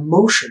is an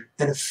emotion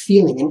and a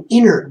feeling, an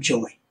inner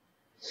joy.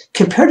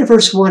 Compared to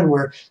verse 1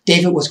 where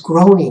David was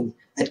groaning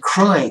and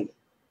crying,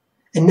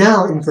 and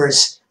now in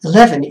verse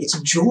 11 it's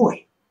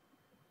joy.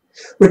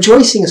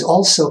 Rejoicing is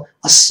also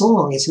a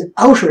song. It's an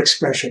outer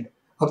expression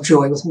of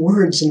joy with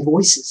words and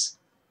voices.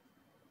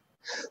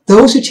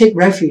 Those who take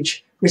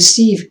refuge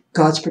receive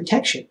God's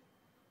protection.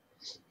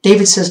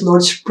 David says,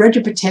 "Lord, spread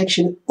your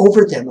protection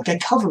over them like a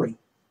covering."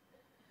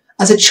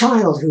 As a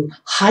child who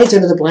hides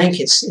under the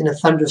blankets in a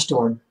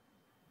thunderstorm,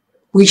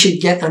 we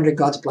should get under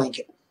God's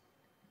blanket.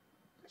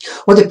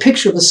 Or the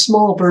picture of a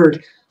small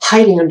bird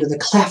hiding under the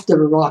cleft of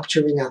a rock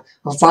during a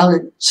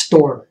violent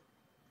storm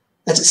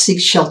as it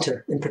seeks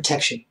shelter and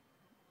protection.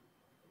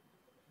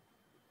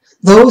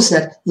 Those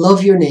that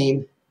love your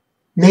name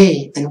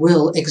may and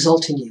will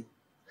exult in you.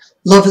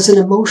 Love is an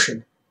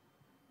emotion.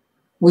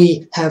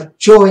 We have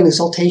joy and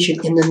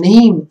exultation in the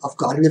name of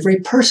God, in the very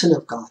person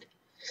of God.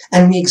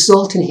 And we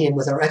exult in him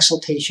with our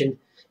exultation,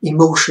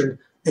 emotion,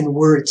 and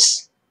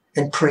words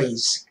and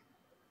praise.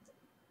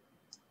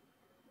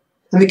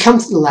 And we come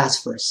to the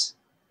last verse.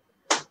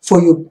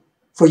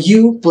 For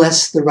you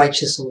bless the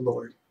righteous, O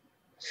Lord.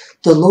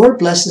 The Lord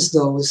blesses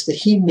those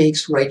that he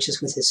makes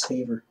righteous with his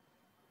favor.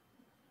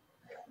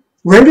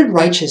 Rendered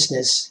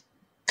righteousness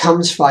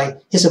comes by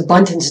his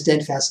abundant and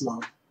steadfast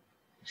love.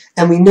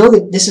 And we know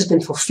that this has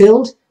been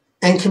fulfilled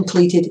and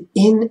completed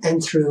in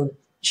and through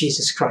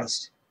Jesus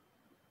Christ,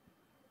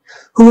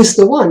 who is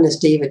the one, as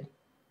David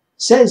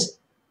says,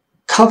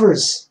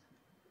 covers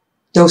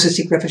those who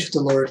seek refuge with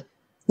the Lord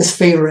with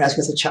favor as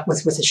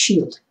with a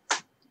shield.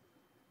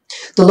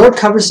 The Lord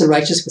covers the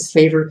righteous with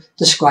favor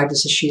described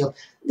as a shield.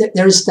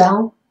 There is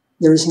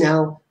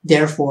now,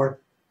 therefore,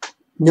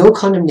 no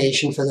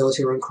condemnation for those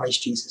who are in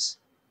Christ Jesus.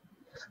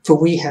 For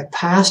we have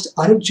passed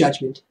out of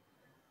judgment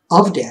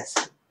of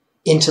death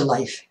into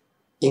life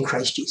in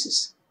Christ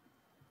Jesus.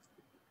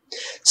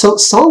 So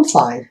Psalm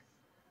 5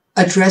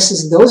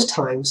 addresses those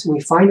times when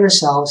we find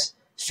ourselves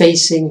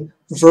facing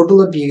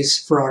verbal abuse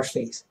for our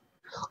faith,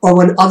 or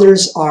when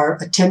others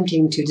are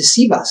attempting to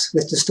deceive us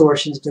with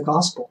distortions of the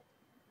gospel,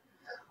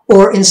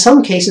 or in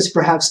some cases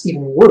perhaps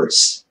even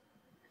worse,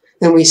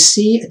 when we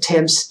see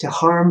attempts to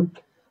harm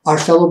our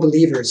fellow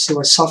believers who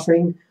are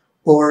suffering,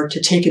 or to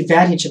take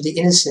advantage of the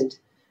innocent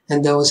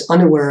and those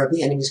unaware of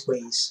the enemy's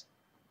ways.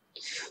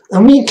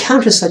 And when we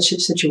encounter such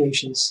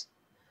situations,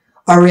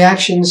 our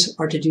reactions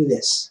are to do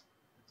this: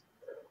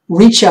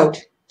 reach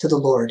out to the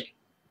Lord,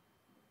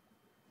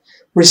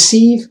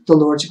 receive the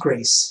Lord's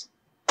grace,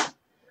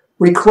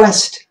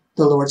 request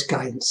the Lord's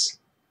guidance,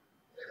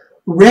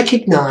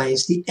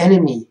 recognize the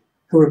enemy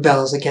who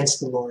rebels against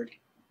the Lord,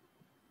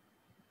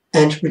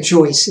 and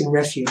rejoice in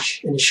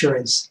refuge and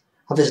assurance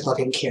of his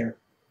loving care.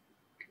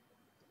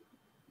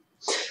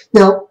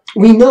 Now,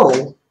 we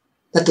know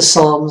that the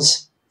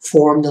Psalms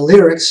form the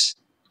lyrics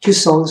to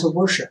songs of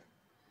worship.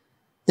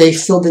 They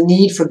fill the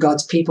need for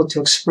God's people to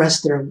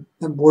express their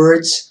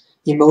words,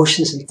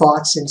 emotions, and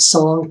thoughts in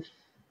song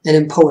and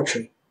in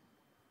poetry.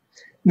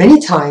 Many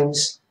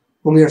times,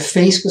 when we are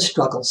faced with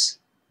struggles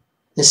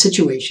and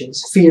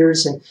situations,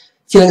 fears and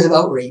feelings of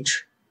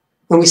outrage,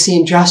 when we see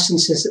injustice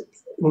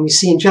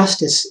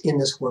in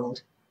this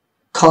world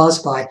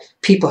caused by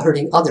people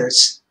hurting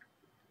others,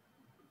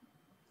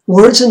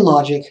 words and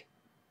logic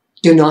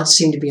do not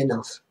seem to be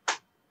enough.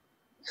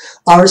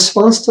 Our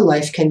response to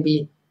life can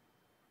be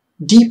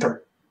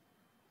deeper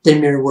than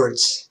mere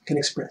words can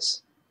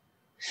express.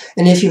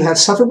 And if you have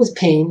suffered with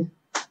pain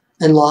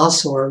and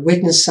loss or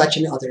witnessed such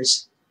in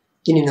others,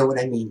 then you know what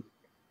I mean.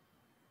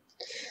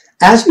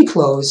 As we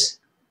close,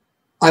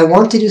 I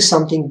want to do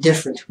something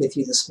different with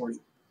you this morning.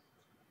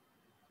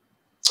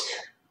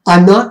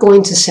 I'm not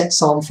going to set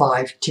Psalm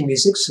 5 to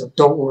music, so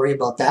don't worry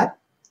about that.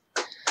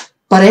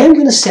 But I am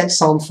going to set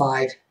Psalm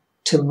 5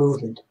 to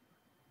movement,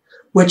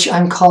 which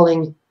I'm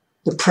calling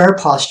the prayer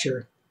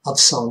posture of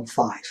Psalm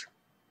 5.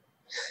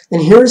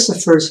 And here's the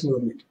first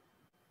movement.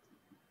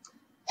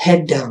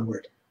 Head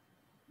downward.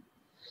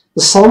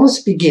 The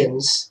psalmist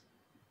begins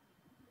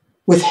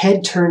with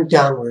head turned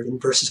downward in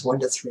verses 1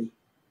 to 3.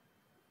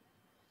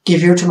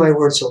 Give ear to my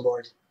words, O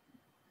Lord.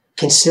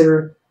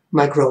 Consider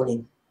my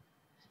groaning.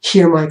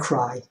 Hear my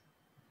cry.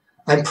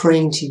 I'm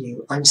praying to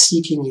you. I'm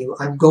seeking you.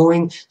 I'm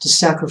going to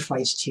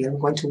sacrifice to you. I'm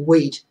going to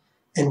wait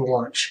and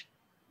watch.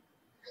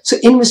 So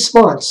in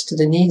response to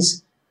the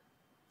needs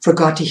for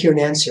God to hear and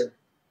answer,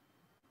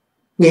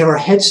 we have our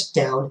heads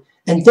down,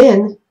 and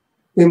then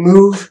we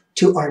move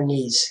to our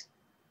knees.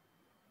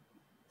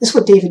 This is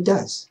what David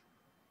does,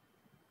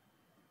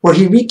 where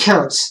he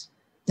recounts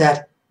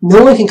that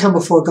no one can come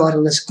before God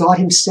unless God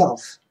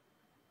himself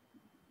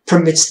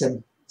permits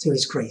them through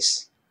his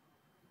grace.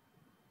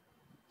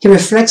 He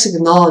reflects and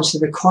acknowledges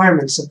the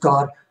requirements of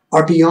God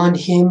are beyond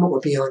him or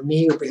beyond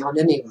me or beyond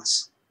any of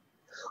us.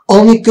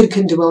 Only good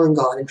can dwell in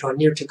God and draw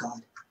near to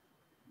God.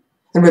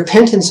 And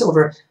repentance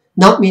over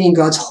not meeting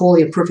God's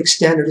holy and perfect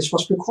standard is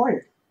what's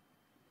required.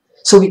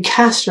 So we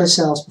cast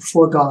ourselves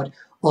before God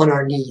on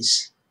our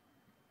knees.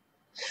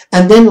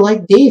 And then,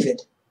 like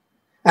David,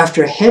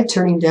 after a head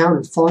turning down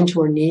and falling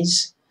to our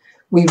knees,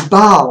 we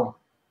bow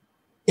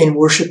in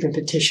worship and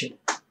petition,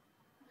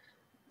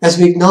 as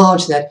we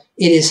acknowledge that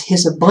it is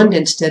his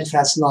abundant,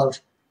 steadfast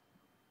love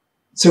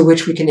through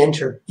which we can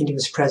enter into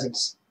his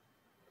presence.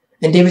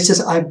 And David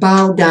says, I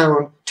bow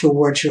down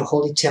towards your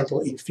holy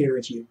temple in fear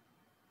of you.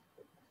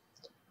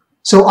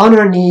 So on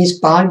our knees,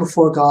 bowing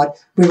before God,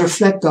 we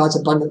reflect God's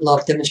abundant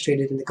love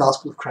demonstrated in the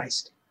gospel of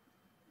Christ.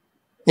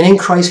 And in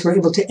Christ, we're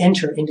able to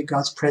enter into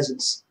God's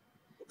presence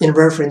in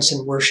reverence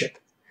and worship,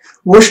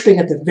 worshiping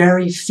at the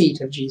very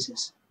feet of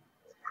Jesus,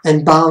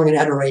 and bowing in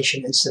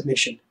adoration and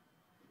submission,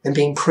 and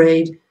being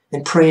prayed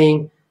and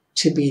praying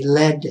to be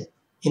led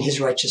in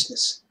his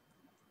righteousness.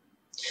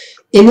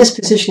 In this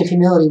position of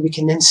humility, we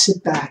can then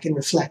sit back and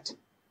reflect,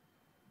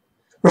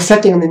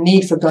 reflecting on the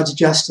need for God's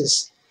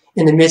justice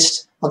in the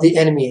midst of the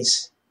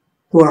enemies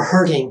who are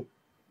hurting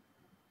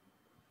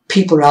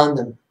people around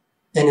them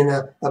and in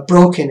a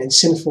broken and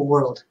sinful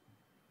world.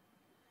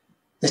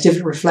 As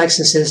David reflects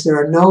and says, there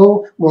are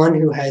no one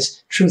who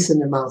has truth in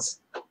their mouth.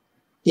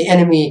 The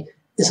enemy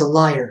is a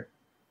liar.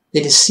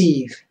 They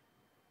deceive.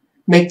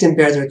 Make them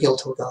bear their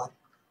guilt, O God.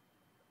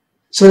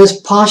 So in this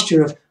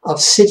posture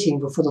of sitting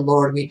before the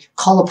Lord, we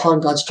call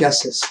upon God's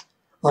justice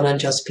on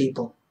unjust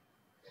people,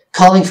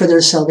 calling for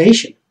their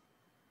salvation,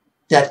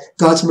 that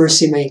God's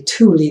mercy may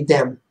too lead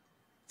them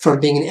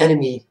from being an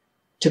enemy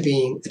to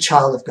being a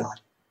child of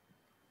God.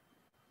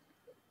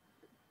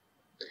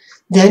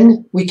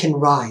 Then we can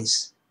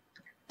rise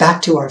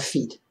back to our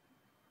feet,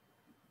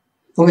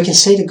 and we can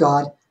say to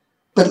God,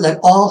 but let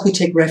all who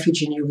take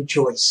refuge in you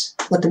rejoice.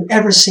 Let them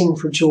ever sing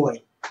for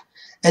joy,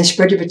 and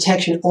spread your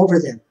protection over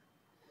them.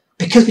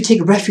 Because we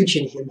take refuge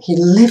in him, he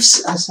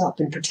lifts us up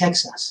and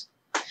protects us.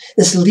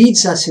 This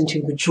leads us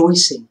into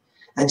rejoicing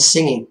and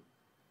singing.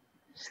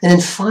 And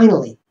then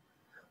finally,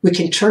 we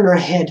can turn our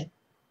head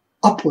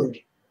upward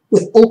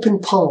with open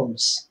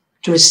palms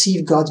to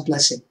receive God's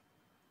blessing.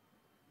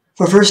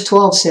 For verse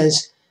 12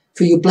 says,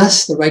 for you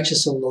bless the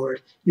righteous, O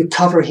Lord. You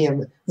cover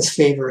him with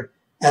favor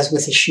as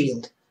with a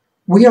shield.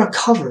 We are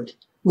covered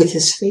with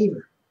his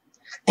favor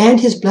and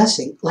his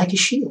blessing like a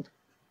shield.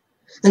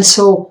 And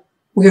so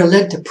we are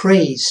led to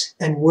praise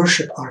and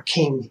worship our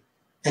King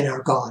and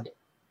our God.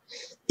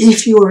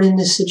 If you are in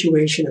this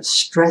situation of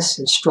stress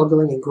and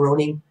struggling and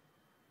groaning,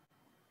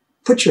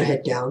 put your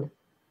head down,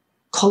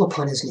 call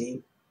upon his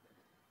name.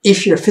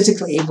 If you're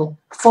physically able,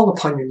 fall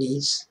upon your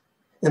knees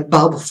and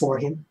bow before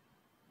him.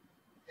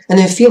 And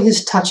then feel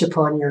his touch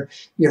upon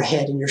your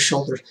head and your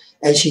shoulders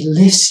as he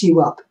lifts you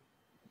up.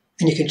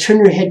 And you can turn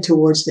your head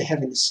towards the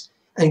heavens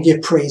and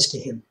give praise to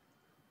him.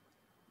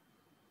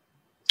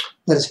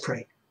 Let us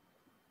pray.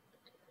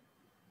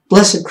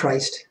 Blessed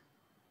Christ,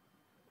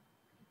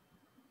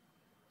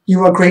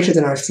 you are greater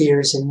than our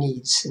fears and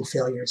needs and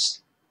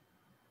failures.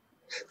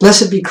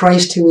 Blessed be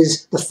Christ, who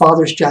is the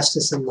Father's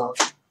justice and love.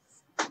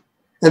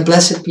 And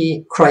blessed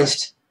be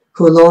Christ,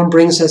 who alone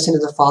brings us into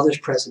the Father's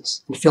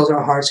presence and fills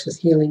our hearts with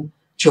healing,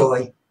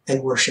 joy,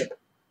 and worship.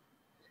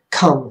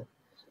 Come,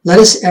 let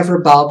us ever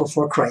bow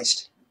before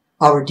Christ,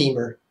 our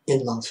Redeemer,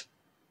 in love.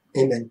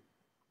 Amen.